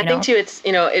 Yeah, I think too. It's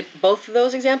both of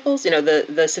those examples.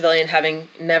 The civilian having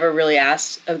never really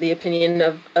asked of the opinion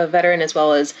of a veteran, as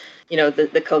well as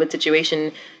the COVID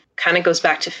situation, kind of goes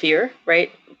back to fear, right?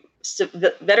 So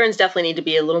the veterans definitely need to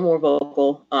be a little more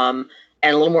vocal and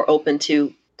a little more open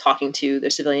to talking to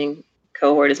their civilian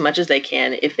cohort as much as they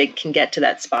can if they can get to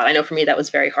that spot. I know for me that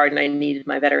was very hard, and I needed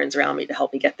my veterans around me to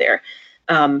help me get there.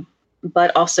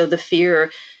 But also the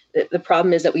fear, the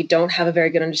problem is that we don't have a very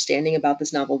good understanding about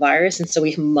this novel virus. And so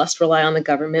we must rely on the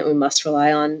government. We must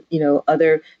rely on,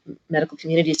 other medical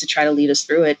communities to try to lead us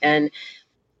through it. And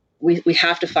we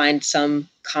have to find some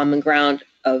common ground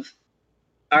of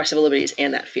our civil liberties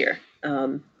and that fear.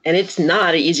 And it's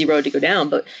not an easy road to go down,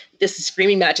 but this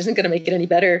screaming match isn't going to make it any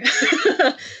better.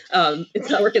 It's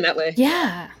not working that way.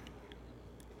 Yeah.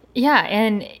 Yeah.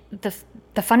 And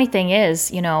the funny thing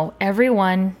is,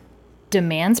 everyone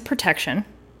demands protection.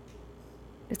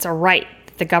 It's a right.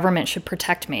 The government should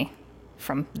protect me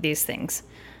from these things.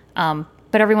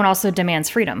 But everyone also demands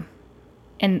freedom.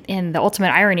 And the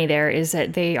ultimate irony there is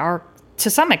that they are, to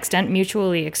some extent,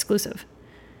 mutually exclusive.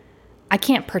 I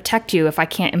can't protect you if I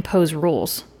can't impose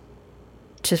rules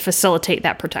to facilitate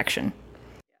that protection.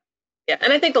 Yeah.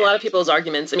 And I think a lot of people's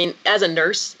arguments, I mean, as a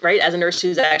nurse, right? As a nurse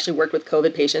who's actually worked with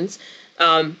COVID patients,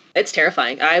 it's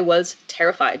terrifying. I was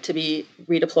terrified to be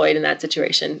redeployed in that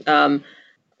situation.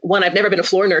 One, I've never been a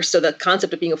floor nurse, so the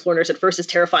concept of being a floor nurse at first is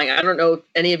terrifying. I don't know if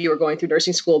any of you are going through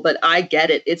nursing school, but I get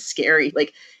it. It's scary.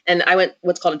 And I went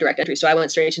what's called a direct entry. So I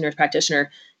went straight to nurse practitioner,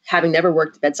 having never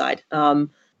worked bedside.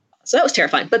 So that was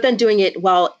terrifying. But then doing it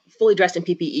while fully dressed in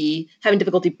PPE, having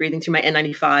difficulty breathing through my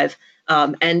N95,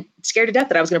 and scared to death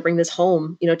that I was going to bring this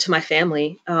home, to my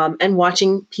family, and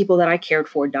watching people that I cared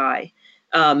for die.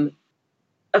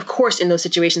 Of course, in those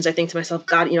situations, I think to myself,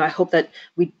 God, I hope that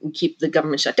we keep the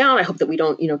government shut down. I hope that we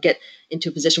don't, get into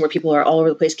a position where people are all over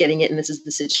the place getting it. And this is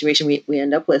the situation we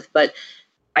end up with. But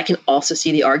I can also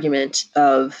see the argument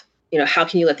of, how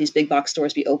can you let these big box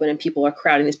stores be open and people are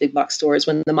crowding these big box stores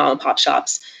when the mom and pop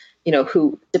shops,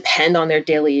 who depend on their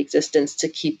daily existence to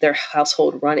keep their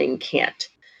household running can't.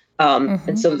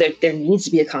 And so there needs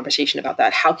to be a conversation about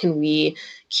that. How can we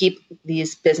keep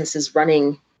these businesses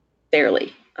running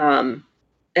fairly?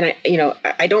 And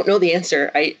I don't know the answer.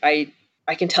 I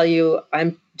can tell you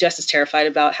I'm just as terrified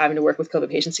about having to work with COVID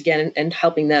patients again and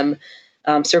helping them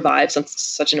survive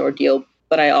such an ordeal.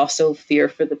 But I also fear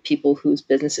for the people whose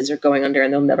businesses are going under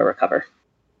and they'll never recover.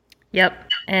 Yep.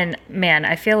 And man,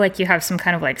 I feel like you have some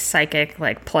kind of psychic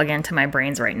plug into my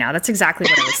brains right now. That's exactly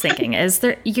what I was thinking. Is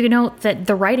there, that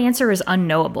the right answer is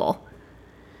unknowable.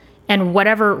 And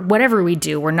whatever we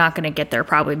do, we're not going to get there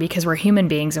probably because we're human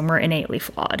beings and we're innately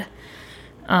flawed.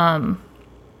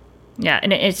 Yeah,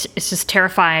 and it's just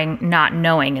terrifying not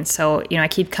knowing. And so, I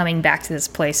keep coming back to this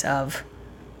place of,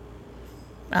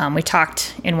 we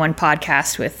talked in one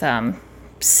podcast with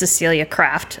Cecilia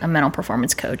Kraft, a mental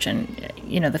performance coach. And,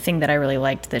 the thing that I really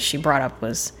liked that she brought up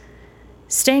was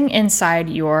staying inside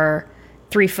your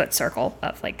 3-foot circle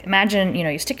of imagine,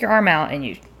 you stick your arm out and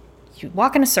you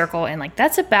walk in a circle and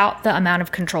that's about the amount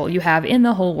of control you have in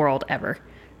the whole world ever,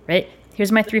 right?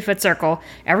 Here's my 3-foot circle.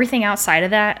 Everything outside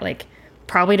of that,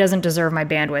 probably doesn't deserve my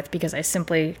bandwidth because I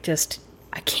simply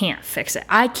I can't fix it.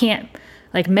 I can't,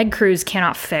 Meg Cruz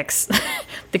cannot fix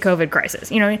the COVID crisis.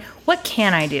 What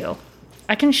can I do?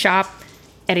 I can shop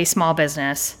at a small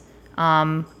business.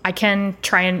 I can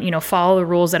try and, follow the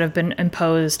rules that have been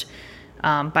imposed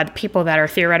by the people that are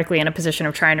theoretically in a position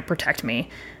of trying to protect me.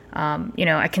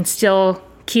 I can still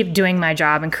keep doing my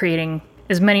job and creating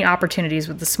as many opportunities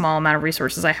with the small amount of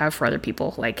resources I have for other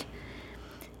people.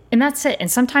 And that's it. And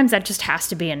sometimes that just has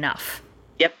to be enough.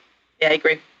 Yep. Yeah, I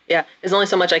agree. Yeah. There's only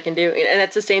so much I can do. And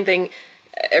it's the same thing.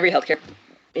 Every healthcare,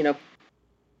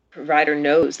 provider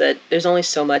knows that there's only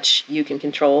so much you can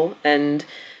control, and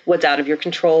what's out of your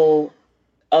control,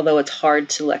 although it's hard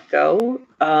to let go,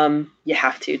 you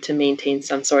have to maintain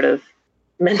some sort of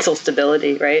mental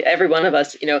stability, right? Every one of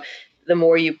us, the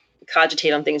more you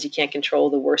cogitate on things you can't control,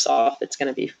 the worse off it's going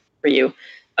to be for you.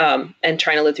 And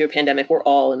trying to live through a pandemic, we're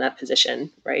all in that position,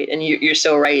 right? And you're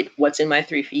so right. What's in my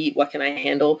 3 feet? What can I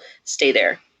handle? Stay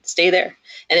there.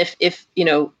 And if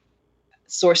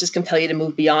sources compel you to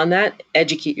move beyond that,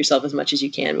 educate yourself as much as you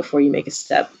can before you make a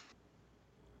step.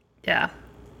 Yeah.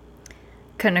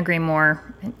 Couldn't agree more.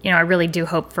 I really do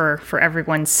hope for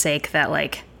everyone's sake that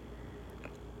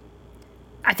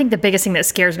I think the biggest thing that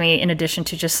scares me, in addition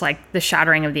to just the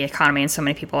shattering of the economy and so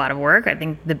many people out of work, I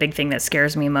think the big thing that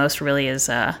scares me most really is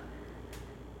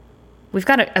we've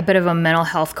got a bit of a mental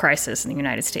health crisis in the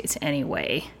United States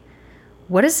anyway.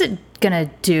 What is it going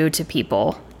to do to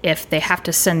people if they have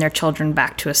to send their children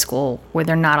back to a school where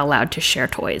they're not allowed to share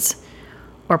toys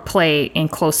or play in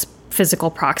close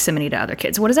physical proximity to other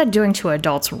kids? What is that doing to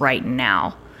adults right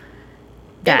now?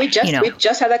 We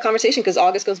just had that conversation because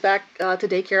August goes back to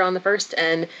daycare on the 1st,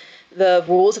 and the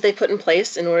rules that they put in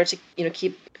place in order to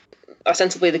keep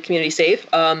ostensibly the community safe.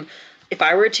 If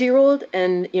I were a 2-year-old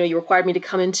and you required me to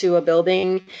come into a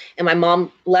building and my mom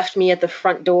left me at the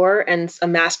front door and a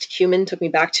masked human took me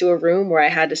back to a room where I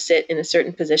had to sit in a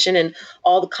certain position, and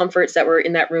all the comforts that were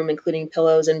in that room, including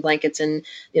pillows and blankets and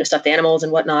stuffed animals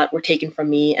and whatnot, were taken from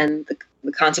me, and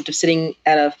the concept of sitting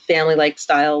at a family-like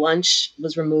style lunch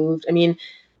was removed. I mean,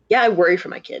 yeah, I worry for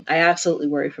my kid. I absolutely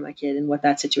worry for my kid and what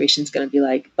that situation is going to be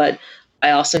like. But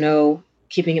I also know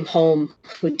keeping him home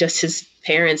with just his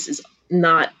parents is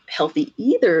not healthy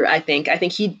either. I think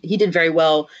he did very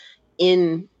well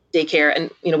in daycare,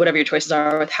 and whatever your choices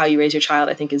are with how you raise your child,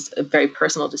 I think is a very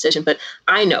personal decision. But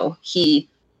I know he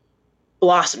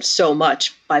blossomed so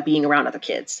much by being around other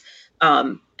kids.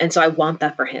 And so I want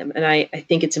that for him. And I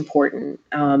think it's important.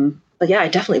 but yeah, I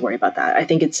definitely worry about that. I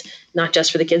think it's not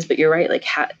just for the kids, but you're right. Like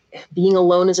being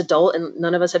alone as adult, and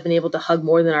none of us have been able to hug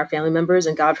more than our family members.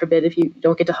 And God forbid if you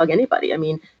don't get to hug anybody. I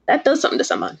mean, that does something to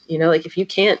someone, like if you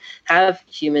can't have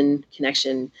human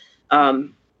connection,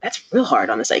 that's real hard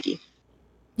on the psyche.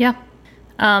 Yeah.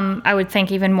 I would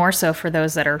think even more so for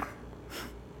those that are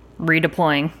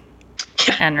redeploying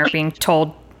and are being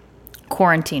told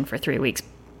quarantine for 3 weeks.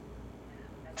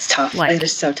 It's tough. It's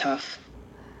just so tough.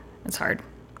 It's hard.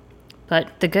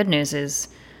 But the good news is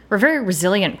we're very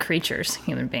resilient creatures,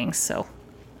 human beings. So,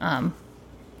 I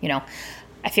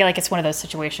feel like it's one of those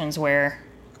situations where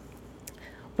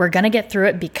we're going to get through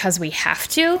it because we have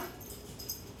to.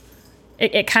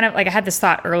 It kind of, like, I had this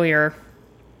thought earlier.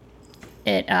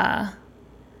 I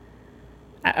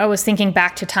was thinking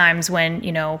back to times when,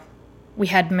 we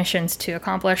had missions to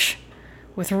accomplish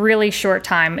with really short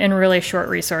time and really short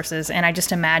resources. And I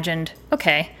just imagined,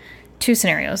 okay, 2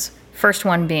 scenarios. First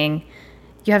one being,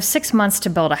 you have 6 months to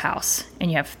build a house,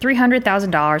 and you have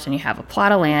 $300,000, and you have a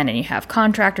plot of land, and you have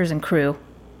contractors and crew.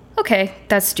 Okay,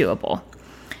 that's doable.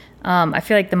 I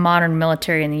feel like the modern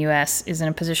military in the U.S. is in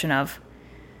a position of,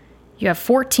 you have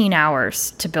 14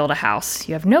 hours to build a house.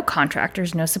 You have no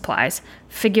contractors, no supplies.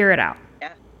 Figure it out.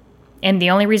 Yeah. And the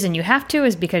only reason you have to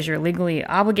is because you're legally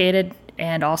obligated,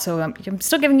 and also I'm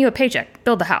still giving you a paycheck.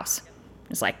 Build the house.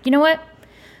 It's like, you know what?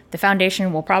 The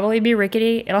foundation will probably be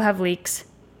rickety. It'll have leaks.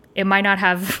 It might not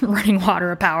have running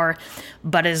water or power,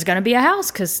 but it's going to be a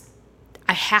house because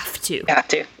I have to. You have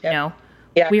to. Yep.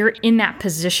 Yeah. We're in that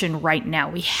position right now.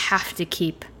 We have to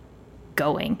keep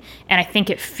going. And I think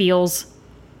it feels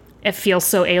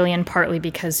so alien, partly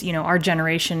because, our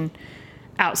generation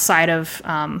outside of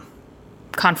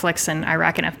conflicts in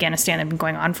Iraq and Afghanistan have been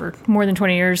going on for more than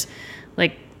 20 years.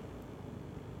 Like,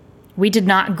 we did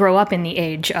not grow up in the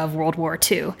age of World War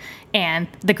II and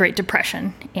the Great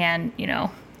Depression. And, you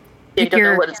don't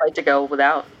know what it's like to go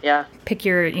without. Yeah. Pick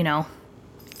your,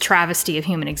 travesty of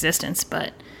human existence.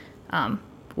 But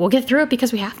we'll get through it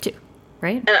because we have to,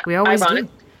 right? And we always do.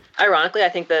 Ironically, I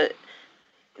think that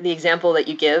the example that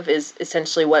you give is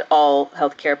essentially what all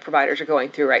healthcare providers are going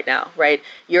through right now, right?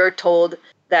 You're told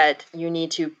that you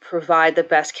need to provide the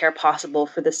best care possible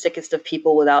for the sickest of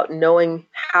people without knowing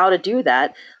how to do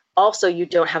that. Also, you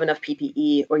don't have enough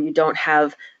PPE, or you don't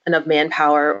have enough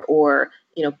manpower, or,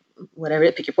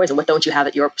 whatever, pick your poison. What don't you have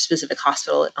at your specific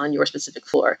hospital on your specific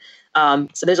floor?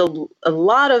 So there's a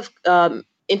lot of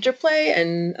interplay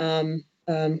and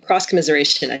cross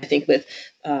commiseration, I think, with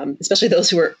especially those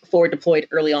who were forward deployed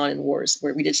early on in wars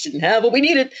where we just didn't have what we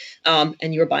needed.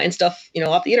 And you were buying stuff,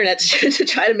 off the internet to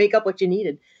try to make up what you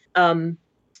needed.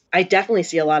 I definitely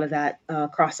see a lot of that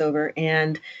crossover.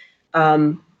 And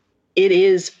it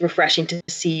is refreshing to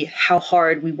see how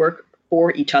hard we work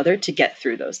for each other to get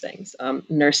through those things.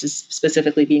 Nurses,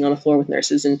 specifically being on the floor with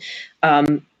nurses. And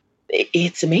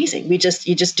it's amazing. You just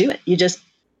do it.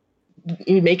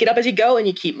 You make it up as you go and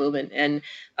you keep moving. And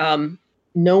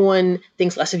no one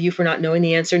thinks less of you for not knowing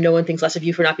the answer. No one thinks less of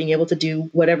you for not being able to do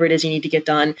whatever it is you need to get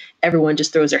done. Everyone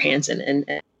just throws their hands in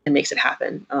and makes it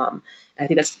happen. I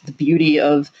think that's the beauty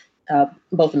of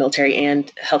both the military and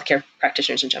healthcare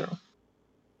practitioners in general.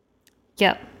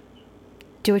 Yep.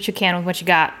 Do what you can with what you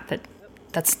got.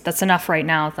 That's enough right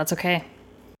now. That's okay.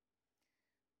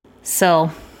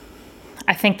 So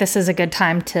I think this is a good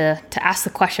time to ask the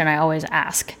question I always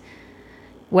ask.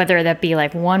 Whether that be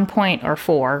like 1 point or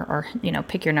 4, or,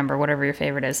 pick your number, whatever your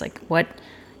favorite is. Like, what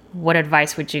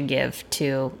advice would you give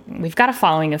to, we've got a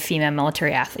following of female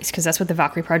military athletes, because that's what the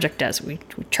Valkyrie Project does. We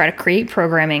try to create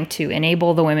programming to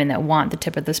enable the women that want the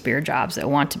tip of the spear jobs, that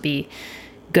want to be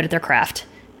good at their craft,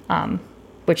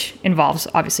 which involves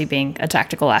obviously being a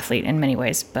tactical athlete in many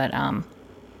ways. But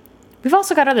we've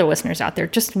also got other listeners out there,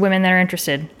 just women that are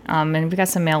interested. And we've got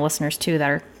some male listeners too that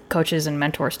are coaches and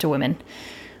mentors to women.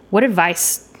 What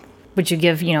advice would you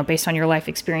give, based on your life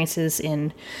experiences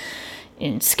in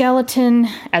skeleton,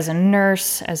 as a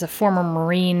nurse, as a former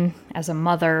Marine, as a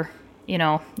mother?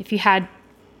 If you had,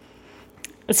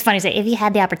 it's funny to say, if you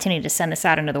had the opportunity to send this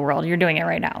out into the world, you're doing it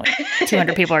right now. Like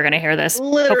 200 people are going to hear this.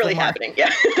 Literally happening,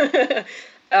 yeah.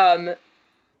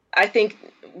 I think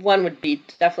one would be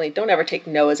definitely don't ever take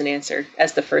no as an answer,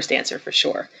 as the first answer for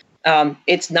sure.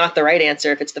 It's not the right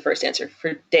answer if it's the first answer,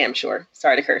 for damn sure.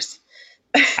 Sorry to curse.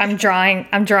 I'm drawing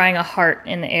a heart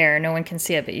in the air. No one can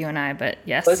see it but you and I, but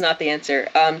yes. That was not the answer.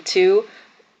 2,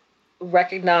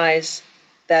 recognize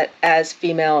that as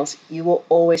females, you will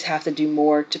always have to do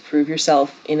more to prove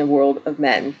yourself in a world of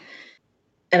men.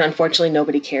 And unfortunately,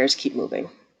 nobody cares. Keep moving.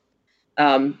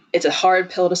 It's a hard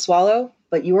pill to swallow,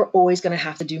 but you are always going to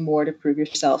have to do more to prove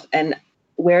yourself. And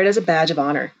wear it as a badge of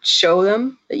honor. Show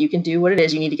them that you can do what it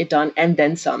is you need to get done and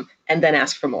then some, and then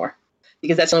ask for more,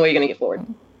 because that's the only way you're going to get forward.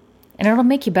 And it'll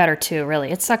make you better too,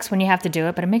 really. It sucks when you have to do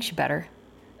it, but it makes you better.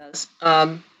 It does.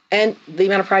 And the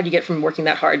amount of pride you get from working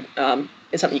that hard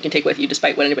is something you can take with you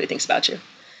despite what anybody thinks about you.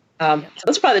 So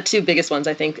those are probably the two biggest ones,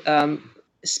 I think,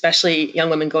 especially young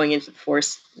women going into the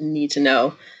force need to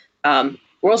know.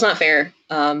 World's not fair,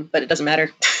 but it doesn't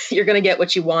matter. You're going to get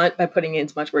what you want by putting in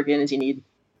as much work in as you need.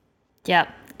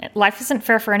 Yeah. Life isn't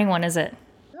fair for anyone, is it?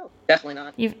 No, definitely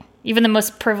not. Even the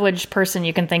most privileged person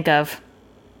you can think of,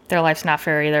 their life's not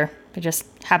fair either. They just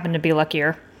happen to be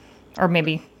luckier, or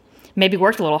maybe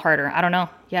worked a little harder. I don't know.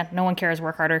 Yeah, no one cares.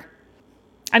 Work harder.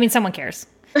 I mean, someone cares.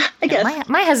 I guess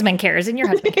my husband cares, and your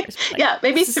husband cares. Like, yeah,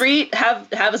 maybe three have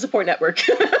a support network.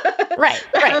 Right.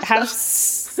 Have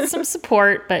some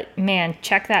support, but man,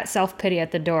 check that self-pity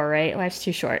at the door. Right, life's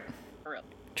too short. For real.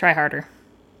 Try harder.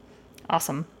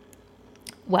 Awesome.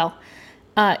 Well,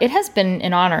 it has been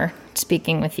an honor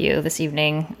speaking with you this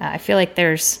evening. I feel like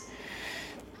there's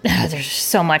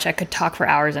so much. I could talk for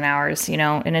hours and hours,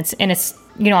 and it's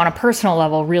on a personal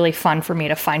level, really fun for me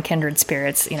to find kindred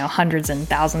spirits, hundreds and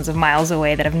thousands of miles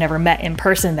away that I've never met in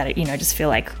person, that, just feel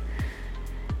like,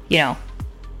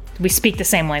 we speak the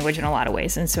same language in a lot of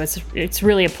ways. And so it's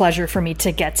really a pleasure for me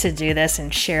to get to do this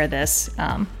and share this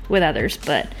with others.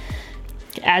 But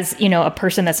as, a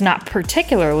person that's not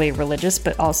particularly religious,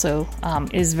 but also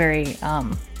is very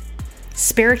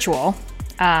spiritual,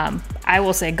 I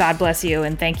will say God bless you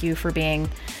and thank you for being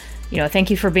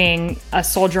a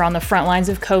soldier on the front lines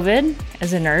of COVID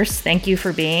as a nurse. Thank you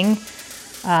for being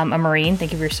a Marine.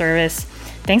 Thank you for your service.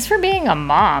 Thanks for being a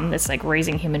mom that's like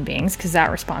raising human beings, because that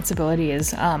responsibility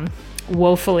is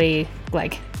woefully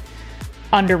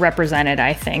underrepresented.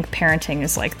 I think parenting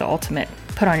is like the ultimate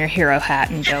put on your hero hat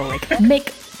and go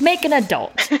make an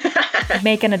adult.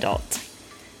 Make an adult.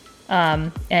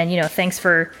 And thanks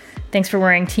for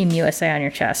wearing Team USA on your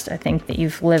chest. I think that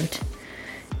you've lived,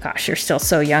 gosh, you're still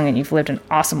so young and you've lived an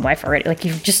awesome life already. Like,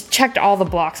 you've just checked all the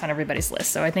blocks on everybody's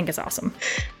list. So I think it's awesome.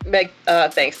 Meg,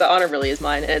 thanks. The honor really is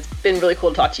mine. And it's been really cool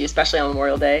to talk to you, especially on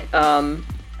Memorial Day.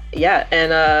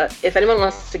 If anyone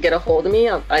wants to get a hold of me,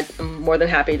 I'm more than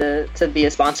happy to be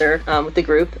a sponsor with the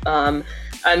group. I'm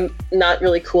not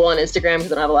really cool on Instagram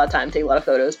because I don't have a lot of time to take a lot of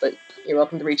photos, but you're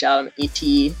welcome to reach out. I'm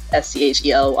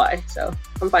ETSCHELY. So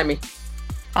come find me.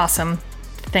 Awesome.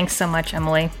 Thanks so much,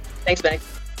 Emily. Thanks, Meg.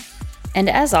 And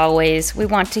as always, we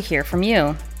want to hear from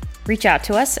you. Reach out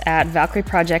to us at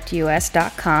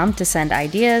ValkyrieProjectUS.com to send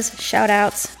ideas,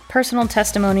 shout-outs, personal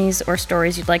testimonies, or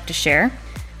stories you'd like to share.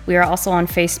 We are also on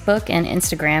Facebook and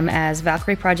Instagram as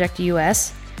Valkyrie Project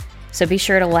US, so be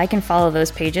sure to like and follow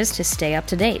those pages to stay up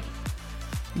to date.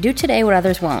 Do today what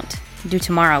others won't. Do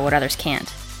tomorrow what others can't.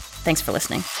 Thanks for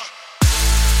listening.